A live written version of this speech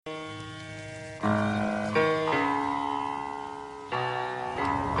Be the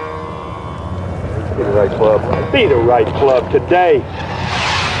right club. Be the right club today.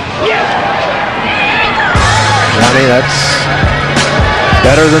 Yes! Johnny, that's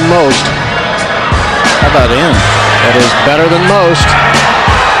better than most. How about in? That is better than most.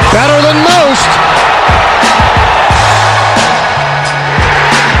 Better than most!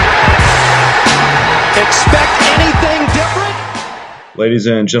 Expect anything different? Ladies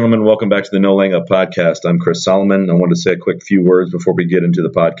and gentlemen, welcome back to the No Laying Up podcast. I'm Chris Solomon. I wanted to say a quick few words before we get into the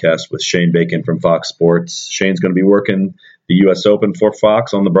podcast with Shane Bacon from Fox Sports. Shane's going to be working the U.S. Open for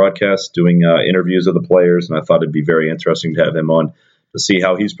Fox on the broadcast, doing interviews of the players, and I thought it'd be very interesting to have him on to see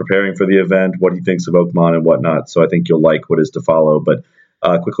how he's preparing for the event, what he thinks of Oakmont and whatnot. So I think you'll like what is to follow. But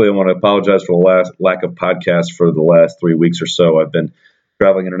quickly, I want to apologize for the lack of podcasts for the last 3 weeks or so. I've been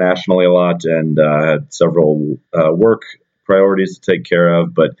traveling internationally a lot and had several work priorities to take care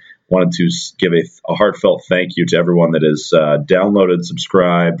of, but wanted to give a heartfelt thank you to everyone that has downloaded,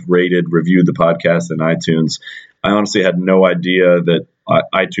 subscribed, rated, reviewed the podcast in iTunes. I honestly had no idea that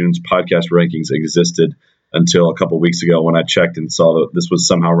iTunes podcast rankings existed until a couple weeks ago when I checked and saw that this was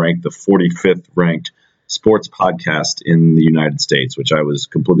somehow ranked the 45th ranked sports podcast in the United States, which I was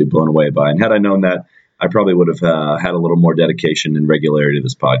completely blown away by. And had I known that, I probably would have had a little more dedication and regularity to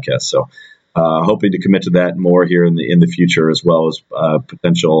this podcast. So hoping to commit to that more here in the future, as well as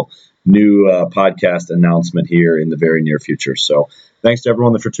potential new podcast announcement here in the very near future. So thanks to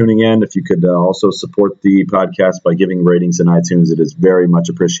everyone for tuning in. If you could also support the podcast by giving ratings in iTunes, it is very much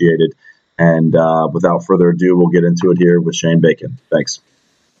appreciated. And without further ado, we'll get into it here with Shane Bacon. Thanks.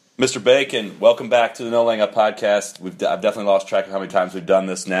 Mr. Bacon, welcome back to the No Laying Up podcast. I've definitely lost track of how many times we've done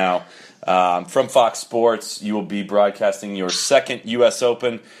this now. From Fox Sports, you will be broadcasting your second U.S.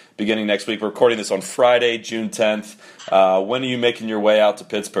 Open beginning next week. We're recording this on Friday, June 10th. When are you making your way out to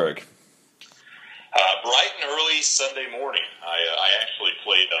Pittsburgh? Bright and early Sunday morning. I actually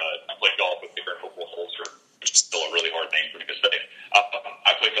played golf with Aaron Holster, which is still a really hard name for me to say.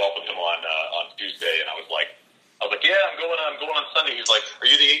 I played golf with him on Tuesday, and I was like, yeah, I'm going on Sunday. He's like, are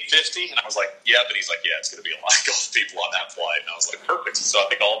you the 850? And I was like, yeah. But he's like, yeah, it's going to be a lot of golf people on that flight. And I was like, perfect. So I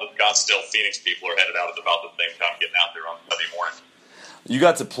think all the Scottsdale, Phoenix people are headed out at about the same time, getting out there on Sunday morning. You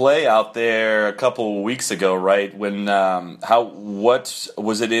got to play out there a couple of weeks ago, right? When what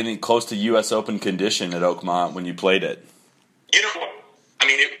was it in close to U.S. Open condition at Oakmont when you played it? You know, I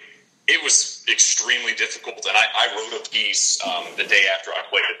mean, it was extremely difficult, and I wrote a piece the day after I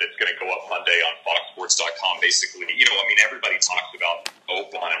played it that's going to go up Monday on FoxSports.com. Basically, everybody talks about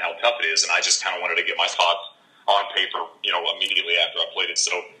Oakmont and how tough it is, and I just kind of wanted to get my thoughts on paper, immediately after I played it.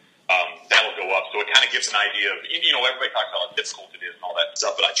 So that'll go up. So it kind of gives an idea of, everybody talks about how difficult it is and all that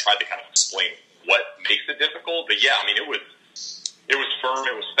stuff, but I tried to kind of explain what makes it difficult. But yeah, I mean, it was firm,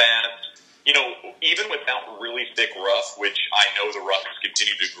 it was fast. Even without really thick rough, which I know the rough has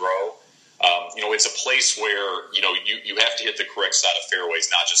continued to grow, it's a place where, you have to hit the correct side of fairways,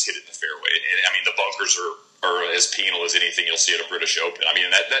 not just hit it in the fairway. And I mean, the bunkers are as penal as anything you'll see at a British Open. I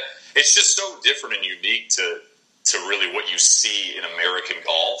mean, that it's just so different and unique to really what you see in American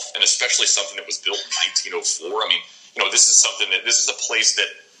golf, and especially something that was built in 1904. I mean, this is a place that,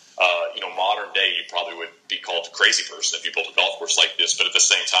 modern day, you probably would be called a crazy person if you built a golf course like this, but at the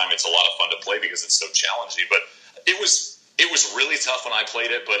same time, it's a lot of fun to play because it's so challenging. But it was really tough when I played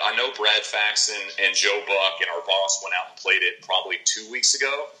it, but I know Brad Faxon and Joe Buck and our boss went out and played it probably 2 weeks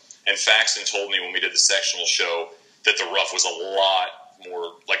ago, and Faxon told me when we did the sectional show that the rough was a lot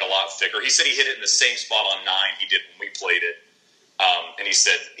thicker. He said he hit it in the same spot on 9 he did when we played it. And he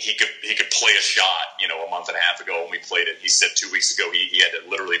said he could play a shot, a month and a half ago when we played it. He said 2 weeks ago he had to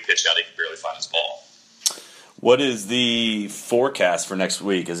literally pitch out. He could barely find his ball. What is the forecast for next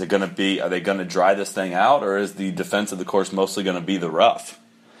week? Are they going to dry this thing out, or is the defense of the course mostly going to be the rough?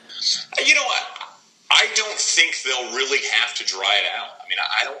 I don't think they'll really have to dry it out. I mean,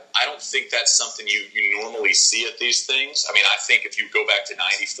 I don't think that's something you normally see at these things. I mean, I think if you go back to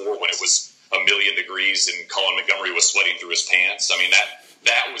 94 when it was 1,000,000 degrees and Colin Montgomery was sweating through his pants, I mean,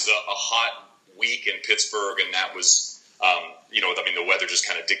 that was a hot week in Pittsburgh, and that was, the weather just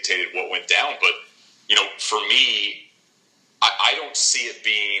kind of dictated what went down. But, for me, I don't see it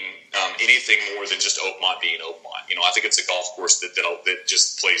being anything more than just Oakmont being Oakmont. I think it's a golf course that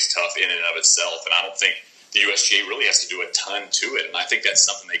just plays tough in and of itself, and I don't think the USGA really has to do a ton to it. And I think that's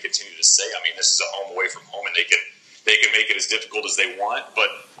something they continue to say. I mean, this is a home away from home, and they can make it as difficult as they want, but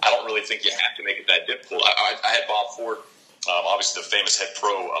I don't really think you have to make it that difficult. I had Bob Ford, obviously the famous head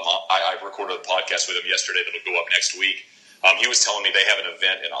pro. I recorded a podcast with him yesterday that'll go up next week. He was telling me they have an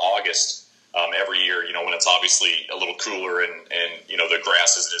event in August every year, when it's obviously a little cooler and the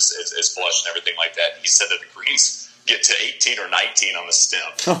grass isn't as lush and everything like that. He said that the greens get to 18 or 19 on the stem.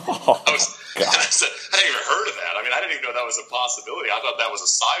 I hadn't even heard of that. I mean, I didn't even know that was a possibility. I thought that was a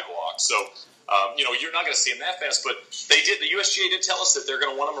sidewalk. So, you're not going to see them that fast, but the USGA did tell us that they're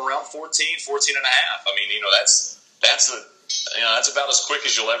going to want them around 14 and a half. I mean, that's about as quick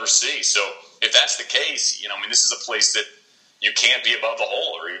as you'll ever see. So if that's the case, this is a place that you can't be above the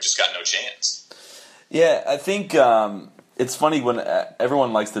hole or you just got no chance. Yeah, I think it's funny when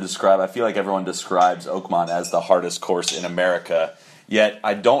everyone likes to describe, I feel like everyone describes Oakmont as the hardest course in America, yet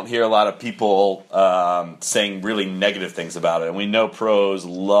I don't hear a lot of people saying really negative things about it. And we know pros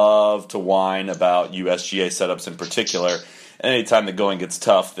love to whine about USGA setups in particular. And anytime the going gets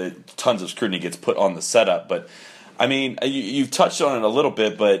tough, tons of scrutiny gets put on the setup. But, I mean, you've touched on it a little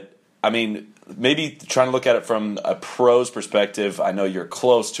bit, but, I mean, maybe trying to look at it from a pro's perspective. I know you're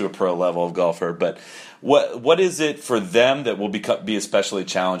close to a pro level of golfer, but what is it for them that will be especially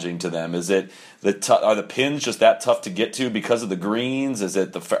challenging to them? Is it are the pins just that tough to get to because of the greens? Is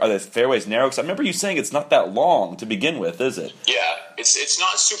it are the fairways narrow? Because I remember you saying it's not that long to begin with, is it? Yeah, it's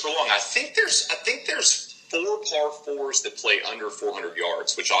not super long. I think there's 4 par 4s that play under 400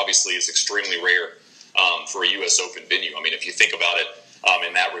 yards, which obviously is extremely rare for a U.S. Open venue. I mean, if you think about it.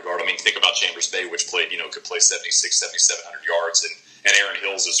 In that regard, I mean, think about Chambers Bay, which could play 76, 7,700 yards, and Aaron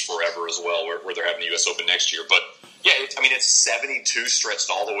Hills is forever as well, where they're having the U.S. Open next year. But yeah, it's 72 stretched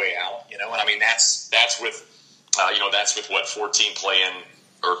all the way out, and I mean that's with what 14 playing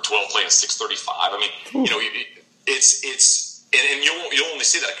or 12 playing 635. I mean, it's and you'll only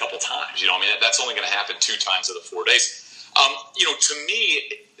see that a couple times. I mean that's only going to happen 2 times of the 4 days. To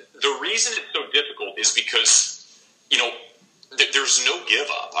me, the reason it's so difficult is because there's no give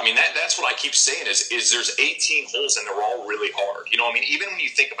up. I mean, that's what I keep saying is there's 18 holes and they're all really hard. I mean, even when you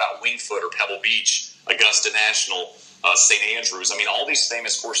think about Wingfoot or Pebble Beach, Augusta National, St. Andrews, I mean, all these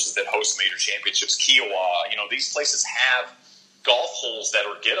famous courses that host major championships, Kiowa, these places have golf holes that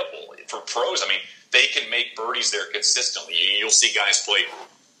are gettable for pros. I mean, they can make birdies there consistently. You'll see guys play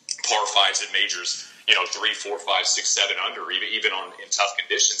par 5s in majors, 3, 4, 5, 6, 7 under, even in tough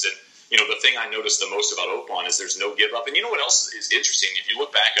conditions. And the thing I noticed the most about Oakmont is there's no give up. And what else is interesting? If you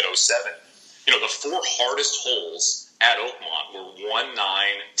look back at 07, the 4 hardest holes at Oakmont were 1, 9,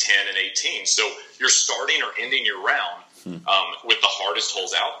 10, and 18. So you're starting or ending your round with the hardest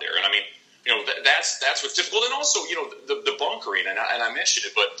holes out there. And I mean, that's what's difficult. And also, the bunkering, and I mentioned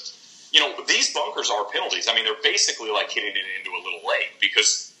it, but these bunkers are penalties. I mean, they're basically like hitting it into a little lake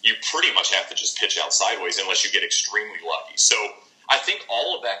because you pretty much have to just pitch out sideways unless you get extremely lucky. So I think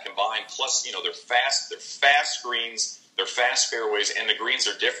all of that combined, plus they're fast greens, they're fast fairways, and the greens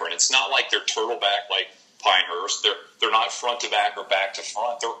are different. It's not like they're turtleback like Pinehurst. They're not front to back or back to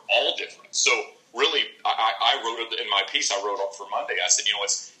front. They're all different. So really, I wrote it in my piece. I wrote up for Monday. I said,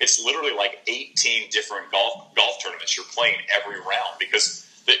 it's literally like 18 different golf tournaments you're playing every round because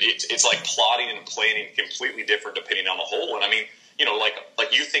it's like plotting and planning completely different depending on the hole. And I mean,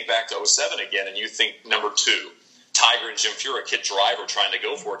 like you think back to 07 again, and you think number 2. Tiger and Jim Furyk hit driver trying to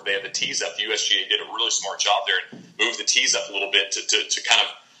go for it. They had the tees up. The USGA did a really smart job there and moved the tees up a little bit to kind of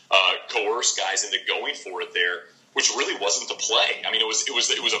coerce guys into going for it there, which really wasn't the play. I mean, it was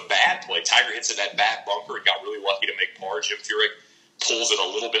a bad play. Tiger hits it that back bunker. He got really lucky to make par. Jim Furyk pulls it a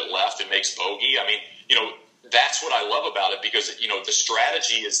little bit left and makes bogey. I mean, that's what I love about it because the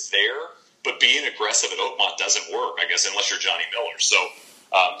strategy is there, but being aggressive at Oakmont doesn't work, I guess, unless you're Johnny Miller. So,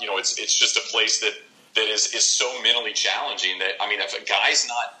 it's just a place that is so mentally challenging that, I mean, if a guy's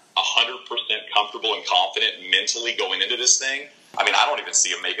not 100% comfortable and confident mentally going into this thing, I mean, I don't even see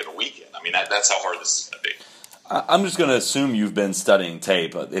him making a weekend. I mean, that's how hard this is going to be. I'm just going to assume you've been studying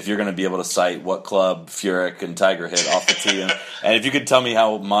tape. If you're going to be able to cite what club Furyk and Tiger hit off the tee, and if you could tell me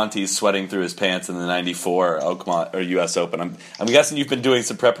how Monty's sweating through his pants in the '94 Oakmont or U.S. Open, I'm guessing you've been doing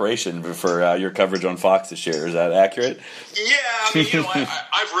some preparation for your coverage on Fox this year. Is that accurate? Yeah, I mean,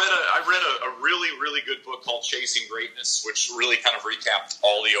 I've read a really good book called Chasing Greatness, which really kind of recapped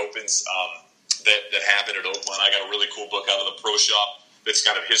all the Opens that happened at Oakmont. I got a really cool book out of the Pro Shop that's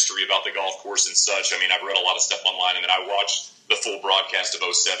kind of history about the golf course and such. I mean, I've read a lot of stuff online, and then I watched the full broadcast of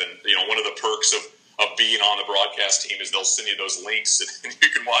 07. One of the perks of being on the broadcast team is they'll send you those links, and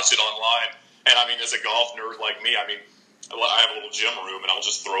you can watch it online. And, I mean, as a golf nerd like me, I mean, I have a little gym room, and I'll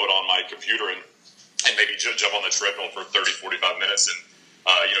just throw it on my computer and maybe jump on the treadmill for 30, 45 minutes, and,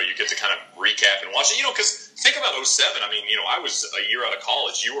 you get to kind of recap and watch it. Because think about 07. I mean, I was a year out of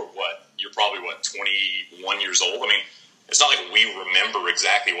college. You were what? You're probably, 21 years old? I mean, it's not like we remember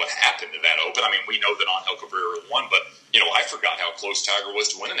exactly what happened to that Open. I mean, we know that Angel Cabrera won, but, I forgot how close Tiger was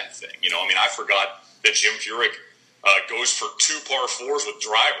to winning that thing. I forgot that Jim Furyk goes for 2 par 4s with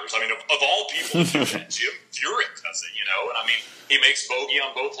drivers. I mean, of all people to do that, Jim Furyk does it, and I mean, he makes bogey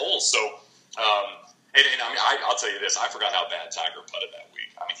on both holes. So, I'll tell you this, I forgot how bad Tiger putted that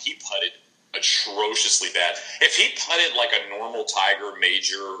week. I mean, he putted atrociously bad. If he putted like a normal Tiger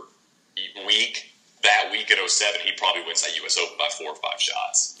major week, that week at 07, he probably wins that U.S. Open by 4 or 5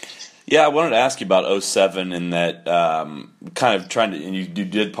 shots. Yeah, I wanted to ask you about 07 and that kind of trying to, and you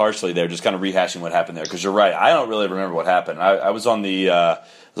did partially there, just kind of rehashing what happened there, because you're right. I don't really remember what happened. I was on the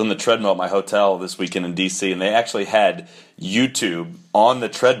treadmill at my hotel this weekend in D.C., and they actually had YouTube on the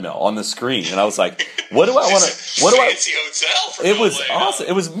treadmill on the screen, and I was like, "What do I want to? What do I?" Fancy hotel. It was awesome.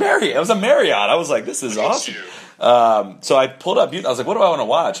 It was Marriott. It was a Marriott. I was like, "This is awesome." So I pulled up. I was like, "What do I want to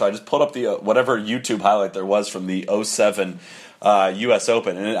watch?" So I just pulled up the whatever YouTube highlight there was from the 07 U.S.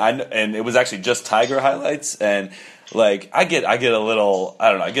 Open, and it was actually just Tiger highlights. And like I get a little, I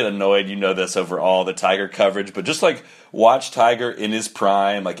don't know, I get annoyed. This over all the Tiger coverage, but just like watch Tiger in his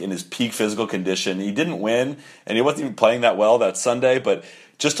prime, like in his peak physical condition. He didn't win, and he wasn't even playing that well that Sunday, but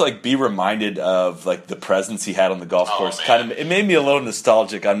just to like be reminded of like the presence he had on the golf course, it made me a little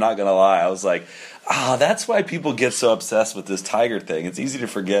nostalgic. I'm not gonna lie. I was like, that's why people get so obsessed with this Tiger thing. It's easy to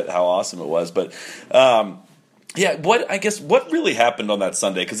forget how awesome it was, but what really happened on that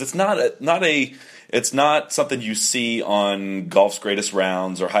Sunday? Because it's it's not something you see on golf's greatest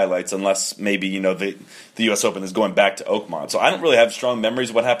rounds or highlights, unless maybe the U.S. Open is going back to Oakmont. So I don't really have strong memories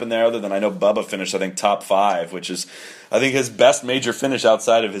of what happened there, other than I know Bubba finished, I think, top 5, which is, I think, his best major finish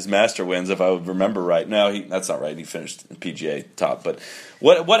outside of his Master wins, if I would remember right. No, that's not right. He finished PGA top. But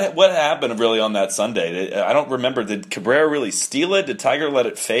what happened really on that Sunday? I don't remember. Did Cabrera really steal it? Did Tiger let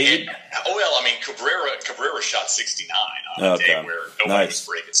it fade? Cabrera shot 69 on a day where nobody was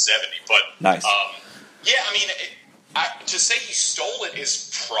breaking 70. But nice. To say he stole it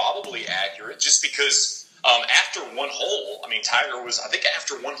is probably accurate, just because after one hole, Tiger was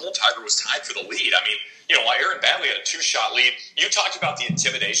tied for the lead. While Aaron Baddeley had a 2-shot lead, you talked about the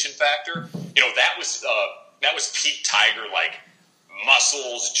intimidation factor. That was peak Tiger, like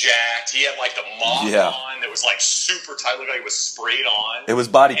muscles jacked. He had like the mop on that was like super tight. Looked like he was sprayed on. It was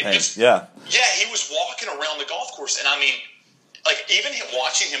body paint. He was walking around the golf course, and even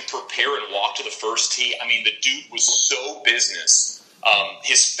watching him prepare and walk to the first tee, the dude was so business.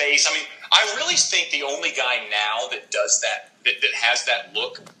 His face, I really think the only guy now that does that has that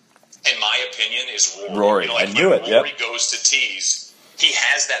look, in my opinion, is Rory. I knew it. Rory goes to tees. He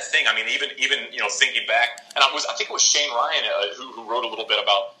has that thing. Even thinking back, and I think it was Shane Ryan who wrote a little bit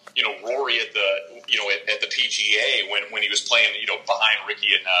about Rory at the PGA when he was playing behind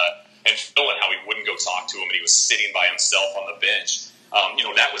Ricky and Phil, and how he wouldn't go talk to him, and he was sitting by himself on the bench.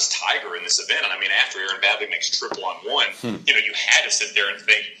 That was Tiger in this event, and after Aaron Baddeley makes triple on one, you had to sit there and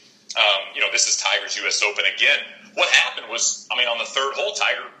think, this is Tiger's U.S. Open again. What happened was, on the third hole,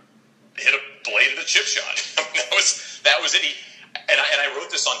 Tiger hit a blade of the chip shot. That was it. And I wrote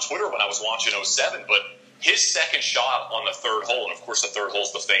this on Twitter when I was watching 07, but his second shot on the third hole, and of course the third hole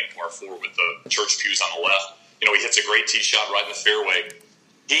is the famed par 4 with the church pews on the left. He hits a great tee shot right in the fairway.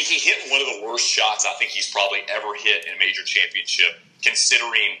 He hit one of the worst shots I think he's probably ever hit in a major championship,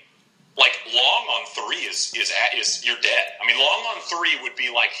 considering like long on 3 is you're dead. Long on 3 would be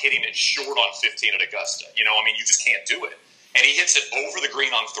like hitting it short on 15 at Augusta. You just can't do it. And he hits it over the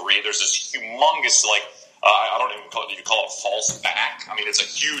green on 3. There's this humongous I don't even call it a false back. It's a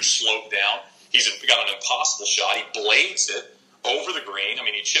huge slope down. He's got an impossible shot. He blades it over the green.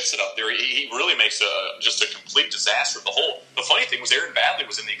 He chips it up there. He really makes just a complete disaster of the hole. The funny thing was Aaron Baddeley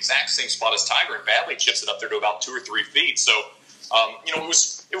was in the exact same spot as Tiger, and Baddeley chips it up there to about 2 or 3 feet. So,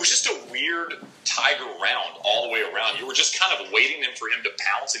 it was just a weird Tiger round all the way around. You were just kind of waiting for him to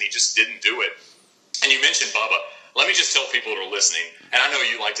pounce, and he just didn't do it. And you mentioned Bubba. Let me just tell people that are listening, and I know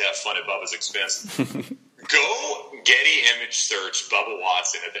you like to have fun at Bubba's expense. Go Getty image search Bubba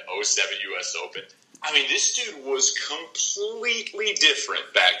Watson at the 07 U.S. Open. This dude was completely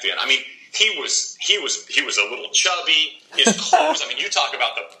different back then. He was a little chubby. His clothes. You talk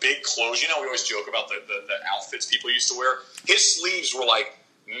about the big clothes. We always joke about the outfits people used to wear. His sleeves were like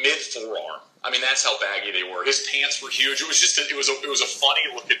mid forearm. That's how baggy they were. His pants were huge. It was just it was a funny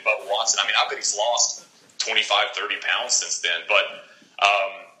look at Bubba Watson. I bet he's lost 25, 30 pounds since then. But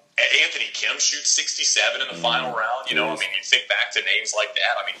Anthony Kim shoots 67 in the final round. You think back to names like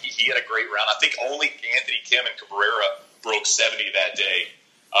that. He had a great round. I think only Anthony Kim and Cabrera broke 70 that day.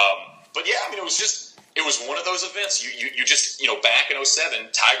 But yeah, it was one of those events. You just back in 07,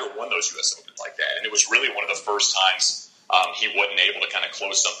 Tiger won those U.S. Opens like that, and it was really one of the first times he wasn't able to kind of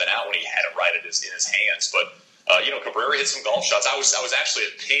close something out when he had it right in his hands. But Cabrera hit some golf shots. I was actually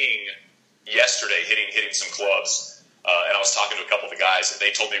at Ping yesterday hitting some clubs, and I was talking to a couple of the guys, and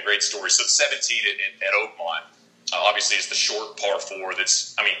they told me a great story. So 17 at Oakmont, obviously, is the short par 4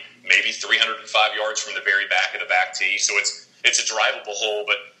 that's, maybe 305 yards from the very back of the back tee. So it's a drivable hole,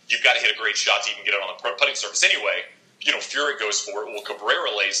 but you've got to hit a great shot to even get it on the putting surface. Anyway, Furyk goes for it. Well,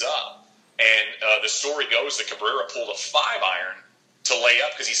 Cabrera lays up, and the story goes that Cabrera pulled a 5-iron to lay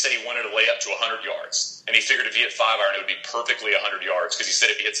up because he said he wanted to lay up to 100 yards. And he figured if he hit 5-iron, it would be perfectly 100 yards because he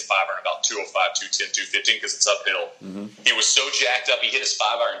said if he hits a 5-iron about 205, 210, 215 because it's uphill. Mm-hmm. He was so jacked up, he hit his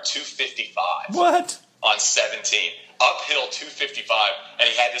 5-iron 255. What? On 17. Uphill 255. And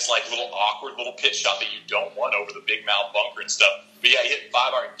he had this little awkward little pitch shot that you don't want over the big mouth bunker and stuff. But yeah, he hit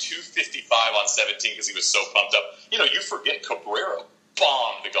 5-iron 255 on 17 because he was so pumped up. You forget Cabrera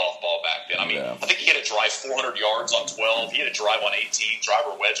bombed the golf ball back then. I think he hit a drive 400 yards on 12. He hit a drive on 18,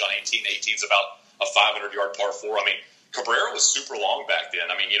 driver wedge on 18. 18's about a 500-yard par 4. Cabrera was super long back then.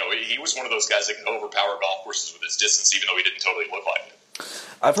 He was one of those guys that could overpower golf courses with his distance, even though he didn't totally look like it.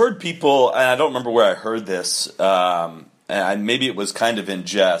 I've heard people, and I don't remember where I heard this, and maybe it was kind of in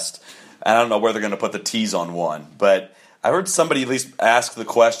jest. I don't know where they're going to put the T's on one, but I heard somebody at least ask the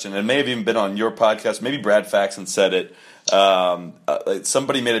question, and it may have even been on your podcast. Maybe Brad Faxon said it.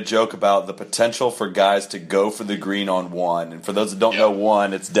 Somebody made a joke about the potential for guys to go for the green on 1. And for those that don't know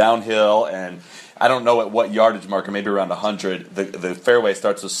 1, it's downhill, and I don't know at what yardage marker, maybe around 100. The fairway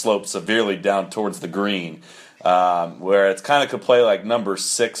starts to slope severely down towards the green. Where it's kind of could play like number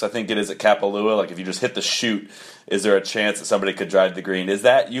 6, I think it is at Kapalua. Like if you just hit the chute, is there a chance that somebody could drive the green? Is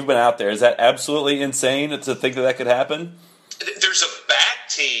that, you've been out there, is that absolutely insane to think that could happen? There's a back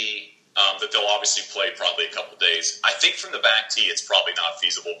tee that they'll obviously play probably a couple days. I think from the back tee it's probably not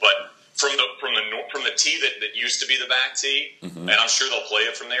feasible, but from the tee that used to be the back tee, and I'm sure they'll play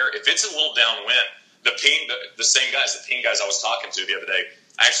it from there. If it's a little downwind, the same guys, the Ping guys I was talking to the other day,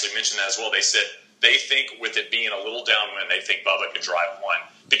 I actually mentioned that as well. They said they think with it being a little downwind, they think Bubba could drive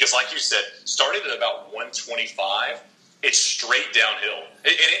 1. Because like you said, started at about 125, it's straight downhill.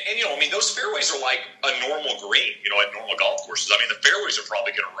 And those fairways are like a normal green, at normal golf courses. The fairways are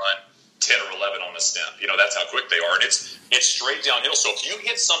probably going to run 10 or 11 on the stem. That's how quick they are. And it's straight downhill. So if you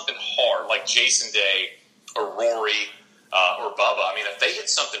hit something hard, like Jason Day or Rory or Bubba, if they hit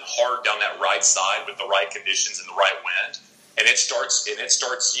something hard down that right side with the right conditions and the right wind, and it starts,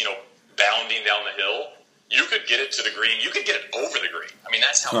 bounding down the hill, you could get it to the green. You could get it over the green.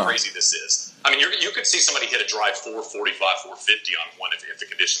 That's how crazy this is. You could see somebody hit a drive 445, 450 on 1 if the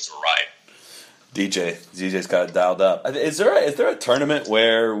conditions were right. DJ's got it dialed up. Is there a tournament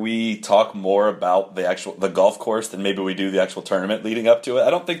where we talk more about the golf course than maybe we do the actual tournament leading up to it?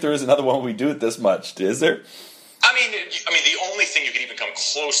 I don't think there is another one we do it this much. Is there? The only thing you can even come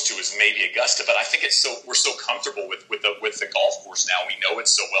close to is maybe Augusta, but I think we're so comfortable with the golf course now. We know it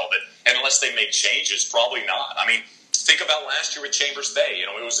so well that unless they make changes, probably not. Think about last year with Chambers Bay.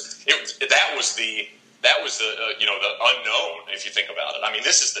 That was the unknown. If you think about it,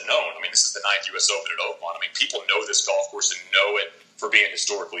 this is the known. This is the 9th U.S. Open at Oakmont. People know this golf course and know it for being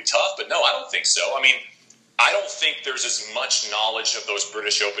historically tough. But no, I don't think so. I don't think there's as much knowledge of those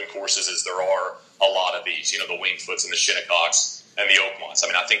British Open courses as there are a lot of these, the Wingfoots and the Shinnecocks and the Oakmonts.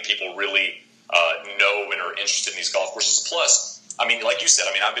 I think people really know and are interested in these golf courses. Plus, like you said,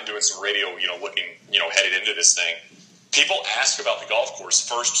 I've been doing some radio, looking, headed into this thing. People ask about the golf course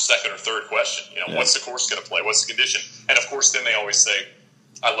first, second, or third question. What's the course going to play? What's the condition? And, of course, then they always say,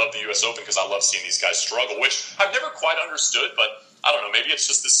 I love the U.S. Open because I love seeing these guys struggle, which I've never quite understood, but I don't know. Maybe it's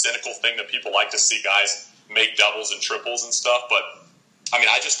just this cynical thing that people like to see guys make doubles and triples and stuff. But,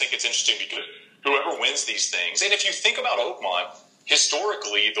 I just think it's interesting because whoever wins these things, and if you think about Oakmont,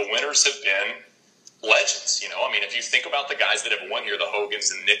 historically the winners have been legends. If you think about the guys that have won here, the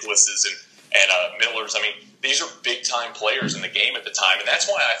Hogans and Nicklases and Millers, these are big-time players in the game at the time. And that's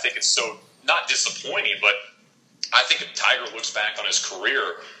why I think it's so not disappointing, but I think if Tiger looks back on his career,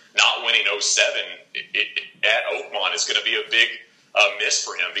 not winning 07 at Oakmont is going to be a big miss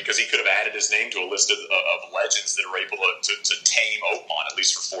for him because he could have added his name to a list of legends that are able to tame Oakmont, at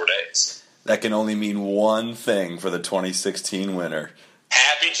least for 4 days. That can only mean one thing for the 2016 winner.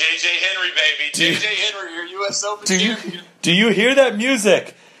 Happy J.J. Henry, baby. J.J. Henry, your U.S. Open champion. Do you hear that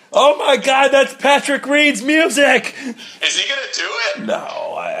music? Oh, my God, that's Patrick Reed's music. Is he going to do it?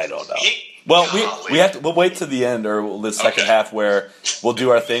 No, I don't know. We'll wait to the end or the second half where we'll do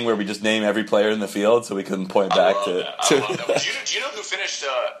our thing where we just name every player in the field so we can point back to. I love that. Do you know who finished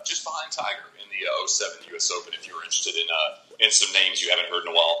just behind Tiger in the 07 U.S. Open? If you were interested in some names you haven't heard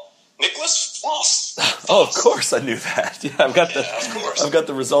in a while, Nicholas Foss. Oh, of course I knew that. Yeah, I've got of course. I've got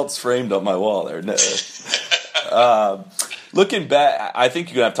the results framed on my wall there. Looking back, I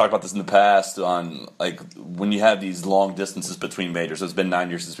think you have talked about this in the past on like when you have these long distances between majors. It's been 9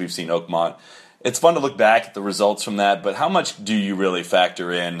 years since we've seen Oakmont. It's fun to look back at the results from that, but how much do you really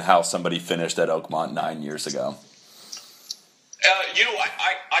factor in how somebody finished at Oakmont 9 years ago?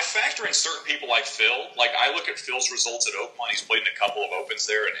 I factor in certain people like Phil. Like, I look at Phil's results at Oakmont. He's played in a couple of Opens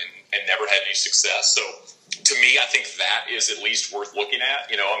there and never had any success. So, to me, I think that is at least worth looking at.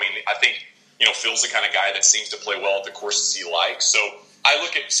 I think, Phil's the kind of guy that seems to play well at the courses he likes. So, I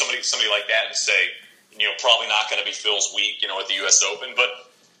look at somebody like that and say, probably not going to be Phil's week, at the U.S. Open. But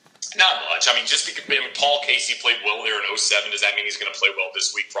not much. Just because Paul Casey played well there in 2007, does that mean he's going to play well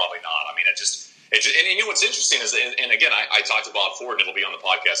this week? Probably not. And what's interesting is, and again, I talked to Bob Ford, and it'll be on the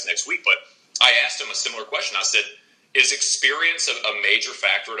podcast next week, but I asked him a similar question. I said, is experience a major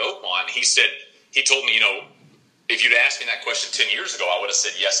factor at Oakmont? He told me, if you'd asked me that question 10 years ago, I would have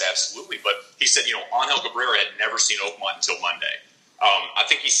said yes, absolutely. But he said, Angel Cabrera had never seen Oakmont until Monday. I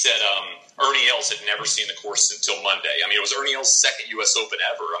think he said Ernie Els had never seen the course until Monday. It was Ernie Els' second U.S. Open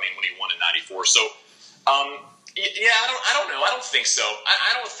ever, when he won in 94. So, I don't know. I don't think so.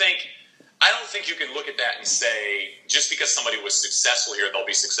 I don't think you can look at that and say, just because somebody was successful here, they'll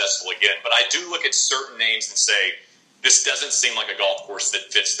be successful again. But I do look at certain names and say, this doesn't seem like a golf course that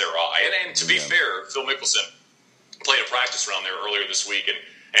fits their eye. And to be fair, Phil Mickelson played a practice round there earlier this week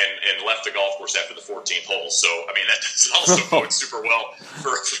and left the golf course after the 14th hole. So, that doesn't also bode super well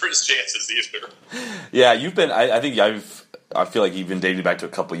for his chances either. Yeah, I feel like even dating back to a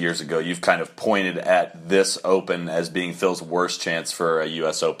couple years ago, you've kind of pointed at this Open as being Phil's worst chance for a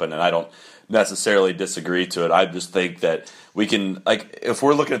U.S. Open, and I don't necessarily disagree to it. I just think that we can, if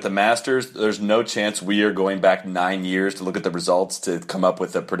we're looking at the Masters, there's no chance we are going back 9 years to look at the results to come up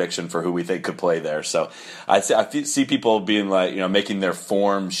with a prediction for who we think could play there. So I see people being making their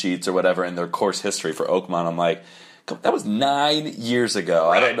form sheets or whatever in their course history for Oakmont. I'm like, that was 9 years ago.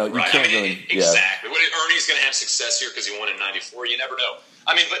 Right, I don't know. You can't really. Exactly. Yeah. Ernie's going to have success here because he won in 94. You never know.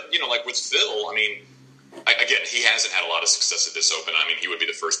 But with Phil, again, he hasn't had a lot of success at this Open. He would be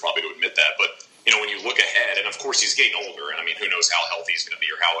the first probably to admit that. But, when you look ahead, and of course he's getting older, and who knows how healthy he's going to be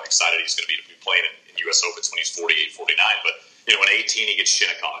or how excited he's going to be playing in U.S. Opens when he's 48, 49. But, in 18 he gets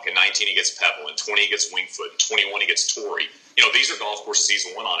Shinnecock, in 19 he gets Pebble, in 20 he gets Wingfoot, in 21 he gets Torrey. These are golf courses he's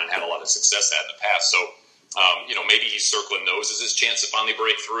won on and had a lot of success at in the past. So, maybe he's circling those as his chance to finally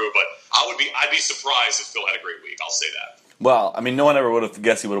break through. But I'd be surprised if Phil had a great week. I'll say that. Well, no one ever would have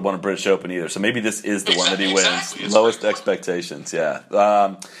guessed he would have won a British Open either. So maybe this is the one that he wins. Exactly. Lowest expectations,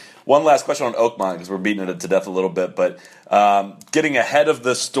 yeah. One last question on Oakmont, because we're beating it to death a little bit. But getting ahead of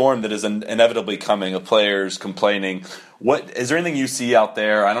the storm that is inevitably coming of players complaining, is there anything you see out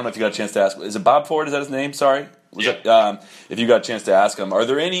there? I don't know if you got a chance to ask. Is it Bob Ford? Is that his name? Sorry. If you got a chance to ask him, are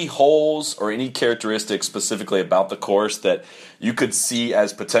there any holes or any characteristics specifically about the course that you could see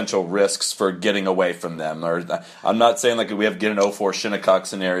as potential risks for getting away from them? Or I'm not saying we have get an 04 Shinnecock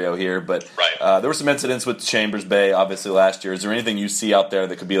scenario here, but there were some incidents with Chambers Bay obviously last year. Is there anything you see out there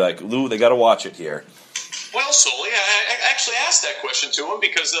that could be like, Lou, they got to watch it here? Well, Sully, I actually asked that question to him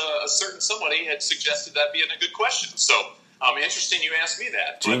because a certain somebody had suggested that being a good question. So. Interesting you asked me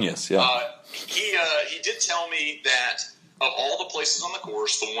that. Genius, yeah. He did tell me that of all the places on the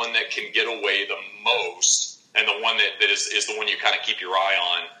course, the one that can get away the most and the one that is the one you kind of keep your eye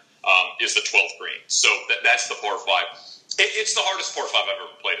on is the 12th green. So that's the par 5. It's the hardest par 5 I've ever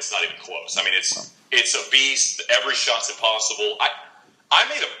played. It's not even close. It's a beast. Every shot's impossible. I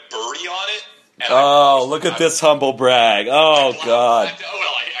made a birdie on it. And look at this humble brag. Oh, God. I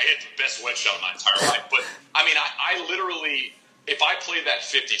hit the best wedge shot of my entire life. But, I literally, if I played that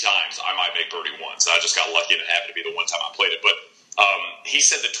 50 times, I might make birdie once. I just got lucky and it happened to be the one time I played it. But he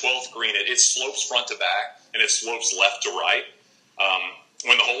said the 12th green, it slopes front to back and it slopes left to right.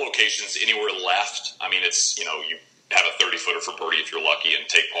 When the hole location's anywhere left, it's, you have a 30-footer for birdie if you're lucky and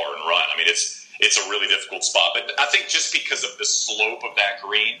take par and run. It's a really difficult spot. But I think just because of the slope of that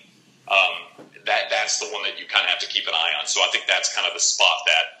green, that's the one that you kind of have to keep an eye on. So I think that's kind of the spot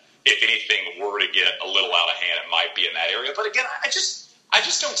that, if anything were to get a little out of hand, it might be in that area. But again, I just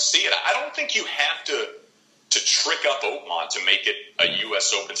don't see it. I don't think you have to trick up Oakmont to make it a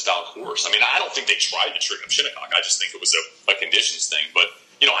U.S. Open style course. I don't think they tried to trick up Shinnecock. I just think it was a conditions thing. But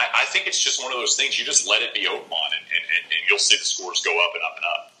I think it's just one of those things. You just let it be Oakmont, and you'll see the scores go up and up and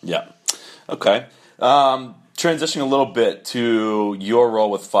up. Yeah. Okay. Transitioning a little bit to your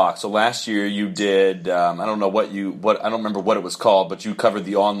role with Fox. So last year you did I don't remember what it was called, but you covered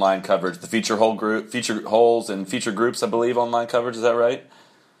the online coverage, the feature holes and feature groups, I believe, online coverage. Is that right?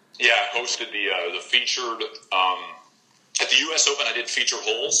 Yeah, I hosted the featured at the U.S. Open. I did feature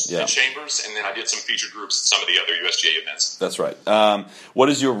holes Yeah. at Chambers, and then I did some featured groups at some of the other USGA events. That's right. What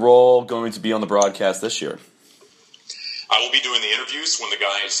is your role going to be on the broadcast this year? I will be doing the interviews when the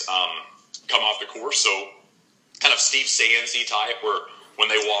guys come off the course. So, kind of Steve Sandsy type, where when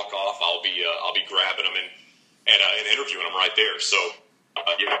they walk off, I'll be grabbing them and interviewing them right there. So,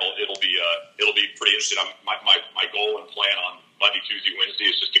 it'll be pretty interesting. My goal and plan on Monday, Tuesday, Wednesday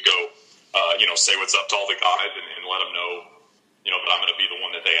is just to go, say what's up to all the guys and let them know, that I'm going to be the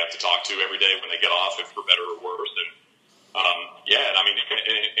one that they have to talk to every day when they get off, if for better or worse. And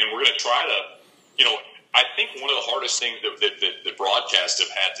and we're going to try to, I think one of the hardest things that broadcasts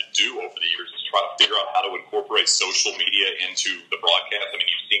have had to do over the years is try to figure out how to incorporate social media into the broadcast. I mean,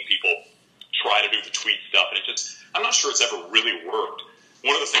 you've seen people try to do the tweet stuff, and I'm not sure it's ever really worked.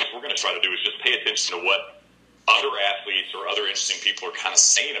 One of the things we're going to try to do is just pay attention to what other athletes or other interesting people are kind of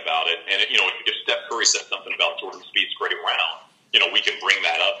saying about it. And, if Steph Curry said something about Jordan Spieth's great round, we can bring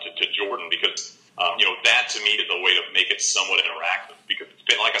that up to Jordan because, that to me is a way to make it somewhat interactive because it's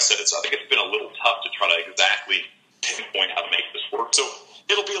been, like I said, I think it's been a little tough to try to exactly pinpoint how to make this work. So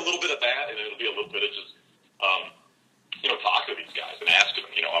it'll be a little bit of that, and it'll be a little bit of just, talk to these guys and ask them,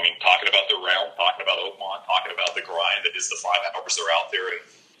 talking about their round, talking about Oakmont, talking about the grind that is the 5 hours they're out there. And,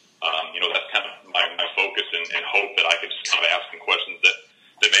 that's kind of my focus and hope that I can just kind of ask them questions that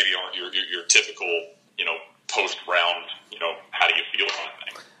maybe aren't your typical, post-round, how do you feel kind of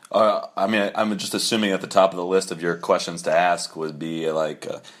thing. I'm just assuming at the top of the list of your questions to ask would be like,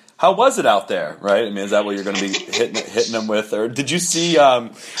 how was it out there, right? I mean, is that what you're going to be hitting them with? Or did you see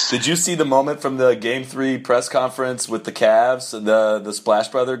the moment from the Game 3 press conference with the Cavs, the Splash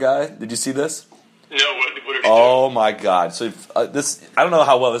Brother guy? Did you see this? No, what did he do? Oh my God! So I don't know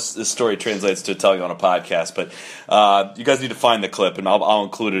how well this story translates to telling on a podcast, but you guys need to find the clip, and I'll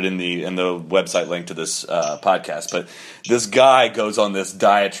include it in the website link to this podcast. But this guy goes on this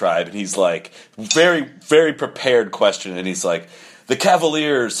diatribe, and he's like, very, very prepared question, and he's like, the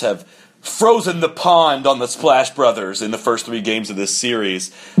Cavaliers have frozen the pond on the Splash Brothers in the first 3 games of this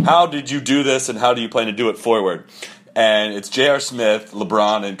series. How did you do this, and how do you plan to do it forward? And it's J.R. Smith,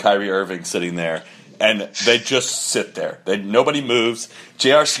 LeBron, and Kyrie Irving sitting there. And they just sit there. Nobody moves.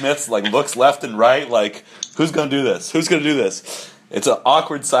 J.R. Smith looks left and right like, who's going to do this? Who's going to do this? It's an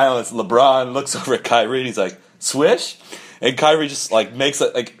awkward silence. LeBron looks over at Kyrie and he's like, swish? And Kyrie just makes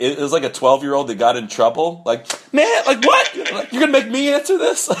it it was like a 12-year-old that got in trouble. Like, man, what? You're going to make me answer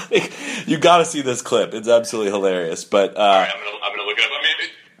this? You got to see this clip. It's absolutely hilarious. But all right, I'm going to look it up.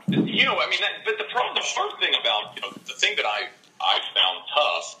 But the hard thing about, the thing that I found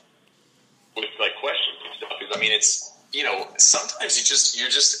tough with questions and stuff is, it's, sometimes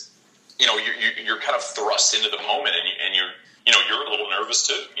you're kind of thrust into the moment and you're a little nervous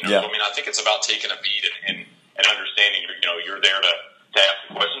too. Yeah. I think it's about taking a beat and understanding you're there to ask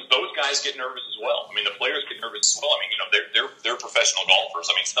the questions. Those guys get nervous as well. The players get nervous as well. They're professional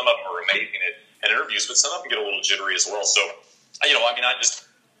golfers. Some of them are amazing at interviews, but some of them get a little jittery as well. So,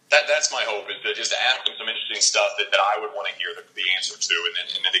 that's my hope is to just ask them some interesting stuff that I would want to hear the answer to,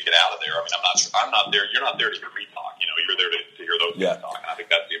 and then to get out of there. I'm not there. You're not there to hear me talk. You're there to hear those guys talk. And I think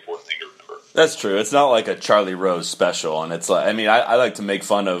that's the important thing to remember. That's true. It's not like a Charlie Rose special, and it's like I like to make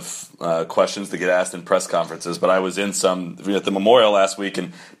fun of questions that get asked in press conferences, but I was in some at the Memorial last week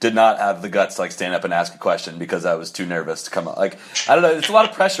and did not have the guts to stand up and ask a question because I was too nervous to come up. I don't know. It's a lot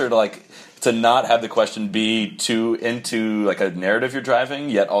of pressure to not have the question be too into a narrative you're driving,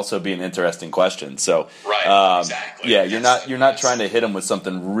 yet also be an interesting question. So, right, exactly. Yeah, you're not trying to hit them with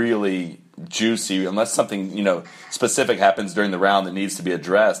something really juicy unless something specific happens during the round that needs to be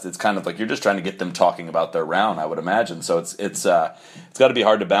addressed. It's kind of like you're just trying to get them talking about their round, I would imagine. So it's got to be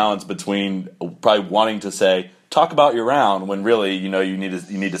hard to balance between probably wanting to say talk about your round when really you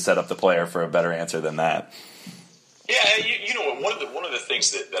need to set up the player for a better answer than that. Yeah, one of the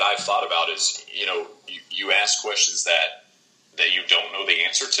things that I've thought about is you ask questions that you don't know the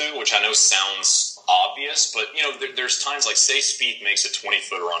answer to, which I know sounds obvious, but there's times like say Spieth makes a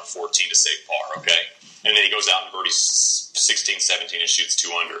 20-footer on 14 to save par, okay, and then he goes out and birdies 16, 17 and shoots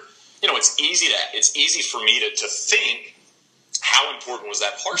 2 under. It's easy for me to think how important was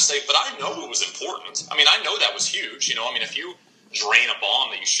that par save, but I know it was important. I know that was huge. If you drain a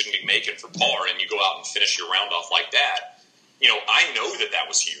bomb that you shouldn't be making for par and you go out and finish your round off like that, I know that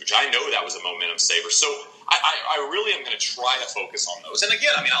was huge. I know that was a momentum saver. So I really am going to try to focus on those. And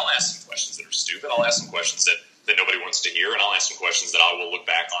again, I'll ask some questions that are stupid. I'll ask some questions that nobody wants to hear, and I'll ask some questions that I will look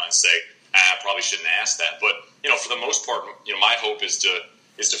back on and say, I probably shouldn't ask that. But, for the most part, my hope is to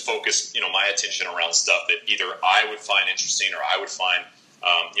focus, my attention around stuff that either I would find interesting or I would find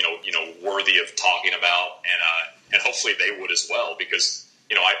worthy of talking about, and hopefully they would as well, because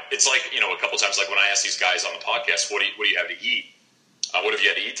it's like a couple times, like when I ask these guys on the podcast, what do you have to eat? What have you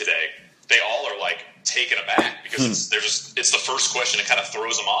had to eat today? They all are like taken aback because it's the first question. It kind of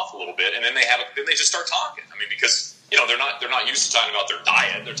throws them off a little bit, and then they just start talking. I mean, because they're not used to talking about their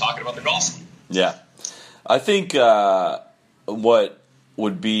diet; they're talking about their golf. Yeah, I think what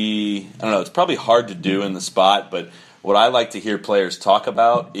would be, I don't know, it's probably hard to do in the spot, but what I like to hear players talk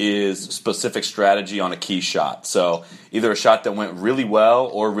about is specific strategy on a key shot. So either a shot that went really well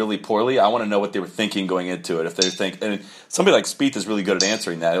or really poorly. I want to know what they were thinking going into it. If they think, and somebody like Spieth is really good at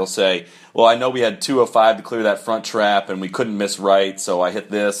answering that. He'll say, well, I know we had 205 to clear that front trap and we couldn't miss right, so I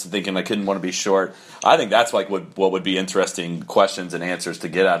hit this thinking I couldn't want to be short. I think that's like what would be interesting questions and answers to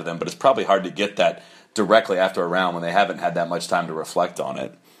get out of them, but it's probably hard to get that directly after a round when they haven't had that much time to reflect on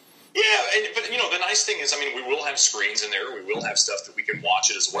it. Yeah, but the nice thing is, I mean, we will have screens in there. We will have stuff that we can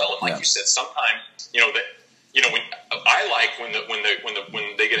watch it as well. And like you said, sometimes when I like when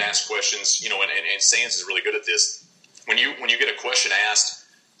they get asked questions, and Sands is really good at this. When you get a question asked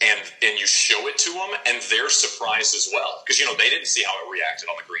and you show it to them, and they're surprised as well because they didn't see how it reacted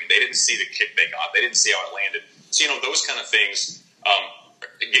on the green. They didn't see the kick they got. They didn't see how it landed. So those kind of things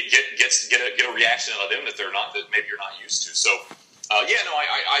get a reaction out of them that maybe you're not used to. So.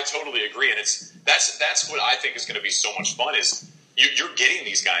 I totally agree, and that's what I think is going to be so much fun is you're getting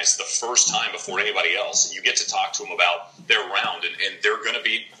these guys the first time before anybody else, and you get to talk to them about their round, and they're going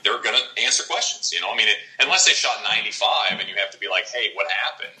to answer questions. Unless they shot 95, and you have to be like, hey, what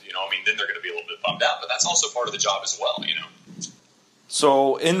happened? Then they're going to be a little bit bummed out, but that's also part of the job as well.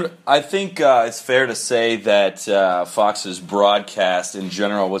 So, I think it's fair to say that Fox's broadcast in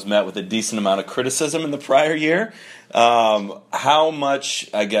general was met with a decent amount of criticism in the prior year. How much,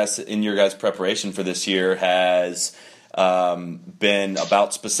 I guess, in your guys' preparation for this year has been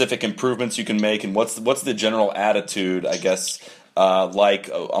about specific improvements you can make, and what's the general attitude, I guess, like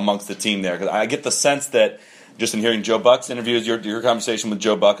amongst the team there? Because I get the sense that just in hearing Joe Buck's interviews, your conversation with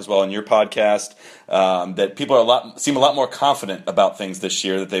Joe Buck as well on your podcast, that people seem a lot more confident about things this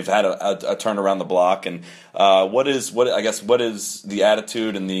year, that they've had a turn around the block. And what is the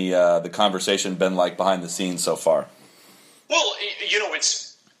attitude and the conversation been like behind the scenes so far? Well,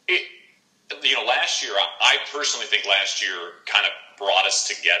 last year, I personally think last year kind of brought us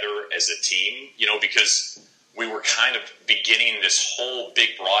together as a team, because we were kind of beginning this whole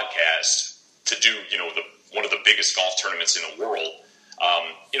big broadcast to do, one of the biggest golf tournaments in the world,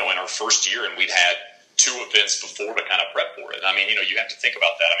 in our first year, and we'd had 2 events before to kind of prep for it. I mean, you have to think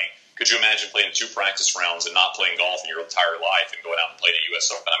about that. I mean, could you imagine playing 2 practice rounds and not playing golf in your entire life and going out and playing a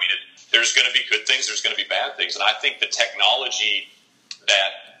U.S. Open? I mean, there's going to be good things, there's going to be bad things, and I think the technology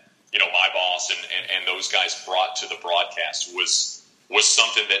that my boss and those guys brought to the broadcast was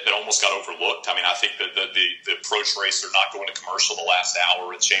something that almost got overlooked. I mean, I think that the approach racer not going to commercial the last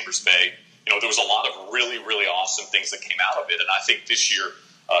hour at Chambers Bay, there was a lot of really, really awesome things that came out of it. And I think this year,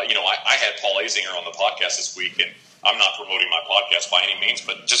 I had Paul Azinger on the podcast this week, and I'm not promoting my podcast by any means,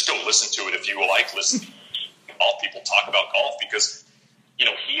 but just go listen to it if you like listening to golf people talk about golf, because,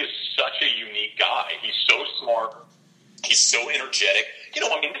 he is such a unique guy. He's so smart. He's so energetic.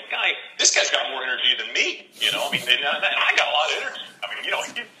 This guy's got more energy than me. And I got a lot of energy. I mean,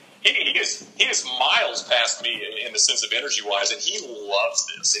 he is miles past me in the sense of energy-wise, and he loves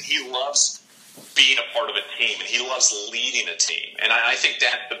this, and he loves being a part of a team, and he loves leading a team. And I think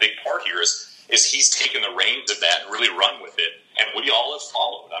that's the big part here is he's taken the reins of that and really run with it, and we all have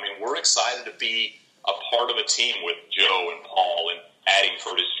followed. I mean, we're excited to be a part of a team with Joe and Paul and adding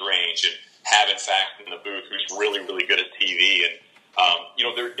Curtis Strange and having Fact in the booth, who's really, really good at TV. And,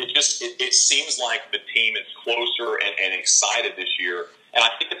 it seems like the team is closer and excited this year. And I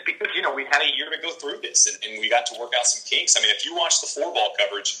think it's because, we had a year to go through this, and we got to work out some kinks. I mean, if you watch the 4-ball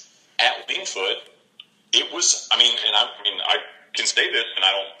coverage at Wingfoot, it was, I can say this, and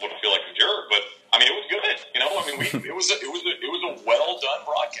I don't want to feel like a jerk, but, it was good. It was a well-done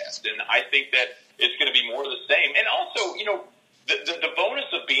broadcast, and I think that it's going to be more of the same. And also, the bonus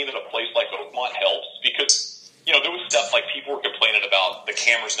of being at a place like Oakmont helps because, there was stuff like people were complaining about the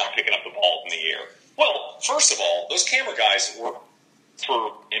cameras not picking up the ball in the air. Well, first of all, those camera guys work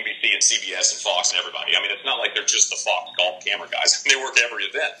for NBC and CBS and Fox and everybody. I mean, it's not like they're just the Fox golf camera guys. They work every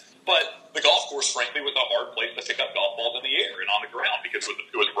event. But the golf course, frankly, was a hard place to pick up golf balls in the air and on the ground because it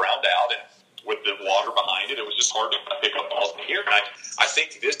was ground out, and with the water behind it, it was just hard to pick up balls in the air. And I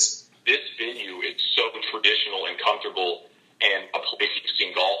think this venue is so traditional and comfortable and a place you've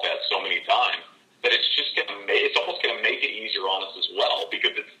seen golf at so many times that it's almost going to make it easier on us as well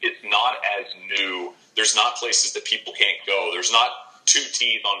because it's not as new. There's not places that people can't go. There's not two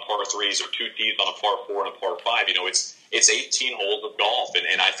teeth on par threes or two teeth on a par 4 and a par 5. It's 18 holes of golf,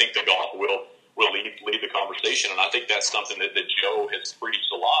 and I think the golf will lead the conversation. And I think that's something that Joe has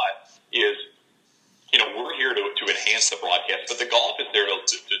preached a lot is, we're here to enhance the broadcast, but the golf is there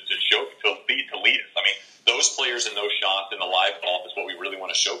to show, to lead us. I mean, those players and those shots in the live golf is what we really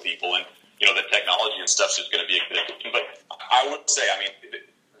want to show people. And, the technology and stuff is just going to be a good thing. But I would say,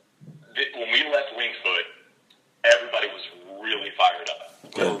 when we left Wingfoot, everybody was really fired up.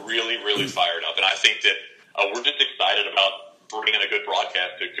 They were really, really fired up. And I think that we're just excited about bringing a good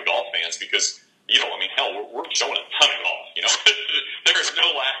broadcast to golf fans because, hell, we're showing a ton of golf. There is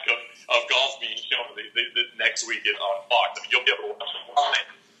no lack of golf being shown the next week on Fox. You'll be able to watch it live,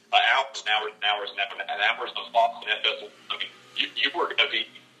 hours of Fox and FS.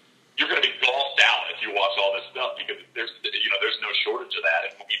 You're going to be golfed out if you watch all this stuff because there's no shortage of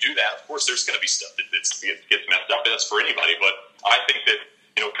that. And when you do that, of course, there's going to be stuff that gets messed up. That's for anybody. But I think that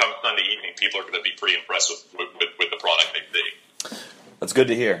come Sunday evening, people are going to be pretty impressed with the product they see. That's good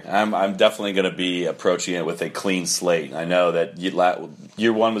to hear. I'm definitely going to be approaching it with a clean slate. I know that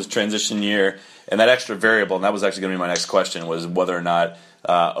year one was transition year, and that extra variable, and that was actually going to be my next question, was whether or not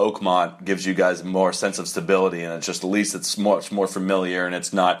Oakmont gives you guys more sense of stability, and it's just at least it's much more familiar, and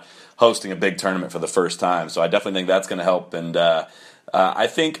it's not hosting a big tournament for the first time. So I definitely think that's going to help. And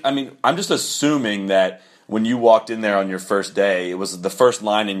I'm just assuming that when you walked in there on your first day, it was the first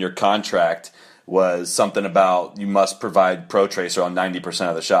line in your contract was something about you must provide Pro Tracer on 90%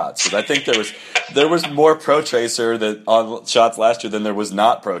 of the shots. Because I think there was more Pro Tracer on shots last year than there was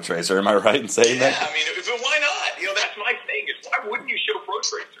not Pro Tracer. Am I right in saying that? Yeah, why not? That's my thing. Why wouldn't you show Pro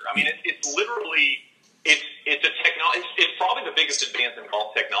Tracer? It's literally it's a technology. It's probably the biggest advance in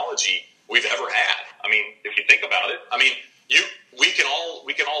golf technology we've ever had. If you think about it, we can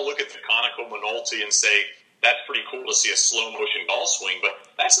all look at the conical Minolta and say that's pretty cool to see a slow motion golf swing, but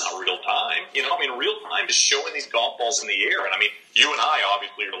that's not real time. Real time is showing these golf balls in the air. And you and I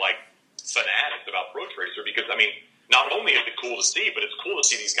obviously are like fanatics about Pro Tracer because not only is it cool to see, but it's cool to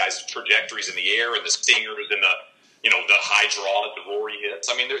see these guys' trajectories in the air and the stingers and the high draw that the Rory hits.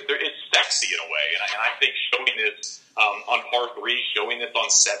 It's sexy in a way. And I think showing this on par 3, showing this on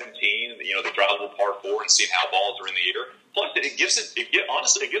 17, the drivable par 4 and seeing how balls are in the air. Plus, it gives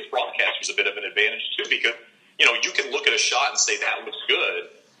broadcasters a bit of an advantage too because, you can look at a shot and say that looks good,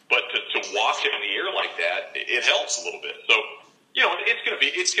 but to watch it in the air like that, it helps a little bit. So,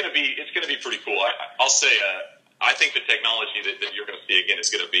 it's going to be pretty cool. I'll say, I think the technology that you're going to see again is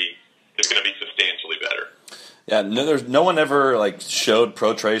going to be substantially better. Yeah, no one ever showed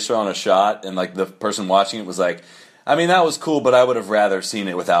Pro Tracer on a shot, and the person watching it was like, that was cool, but I would have rather seen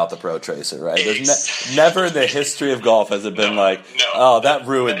it without the Pro Tracer, right? There's never in the history of golf has it been that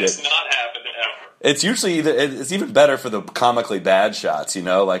ruined it. It's not happened ever. It's usually it's even better for the comically bad shots,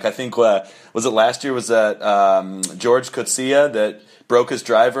 I think was it last year was that George Coetzee that broke his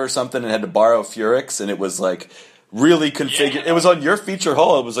driver or something and had to borrow Furyk's, and it was really configured. Yeah. It was on your feature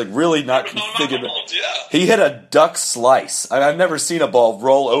hole. It was really not configured. Yeah. He hit a duck slice. I've never seen a ball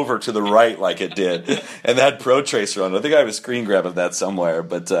roll over to the right like it did, and that had Pro Tracer on it. I think I have a screen grab of that somewhere.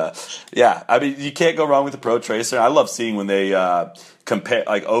 But you can't go wrong with the Pro Tracer. I love seeing when they compare,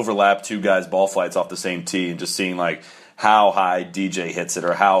 overlap two guys' ball flights off the same tee, and just seeing how high DJ hits it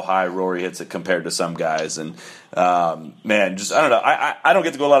or how high Rory hits it compared to some guys. And I don't know. I don't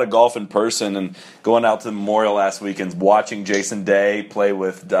get to go a lot of golf in person, and going out to Memorial last weekend, watching Jason Day play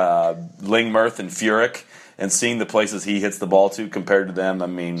with Lingmerth and Furyk and seeing the places he hits the ball to compared to them.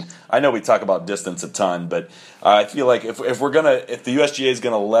 I know we talk about distance a ton, but I feel like if the USGA is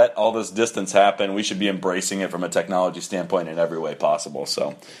going to let all this distance happen, we should be embracing it from a technology standpoint in every way possible.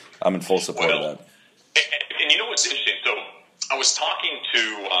 So I'm in full support of that. And you know what's interesting? So I was talking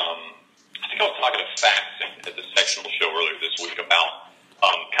to Facts at the sectional show earlier this week about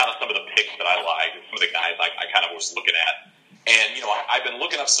kind of some of the picks that I liked and some of the guys I kind of was looking at. And, I've been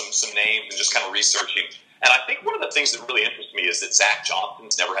looking up some names and just kind of researching. And I think one of the things that really interests me is that Zach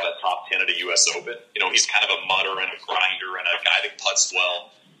Johnson's never had a top 10 at a U.S. Open. He's kind of a mutter and a grinder and a guy that putts well.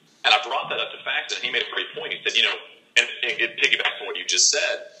 And I brought that up to Facts, and he made a great point. He said, and it piggybacks on what you just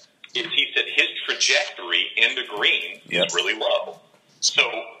said, he said his trajectory into green is really low. So,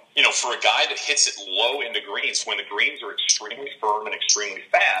 for a guy that hits it low into greens, when the greens are extremely firm and extremely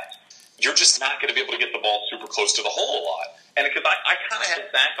fast, you're just not going to be able to get the ball super close to the hole a lot. And because I kind of had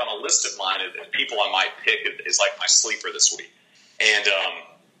Zach on a list of mine as people I might pick is my sleeper this week. And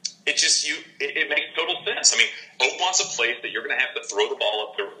it makes total sense. Oakmont's a place that you're going to have to throw the ball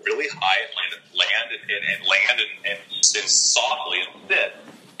up there really high and land and softly and sit.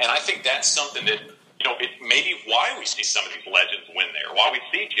 And I think that's something that, maybe why we see some of these legends win there, why we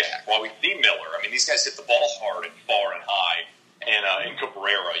see Jack, why we see Miller. I mean, these guys hit the ball hard and far and high, and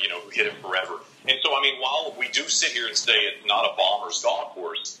Cabrera, who hit it forever. And so, I mean, while we do sit here and say it's not a bomber's golf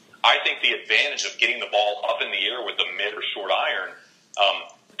course, I think the advantage of getting the ball up in the air with a mid or short iron,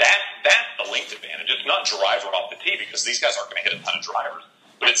 that's the length advantage. It's not driver off the tee, because these guys aren't going to hit a ton of drivers.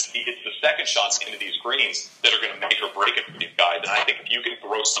 But it's the second shots into these greens that are going to make or break it for these guys. And I think if you can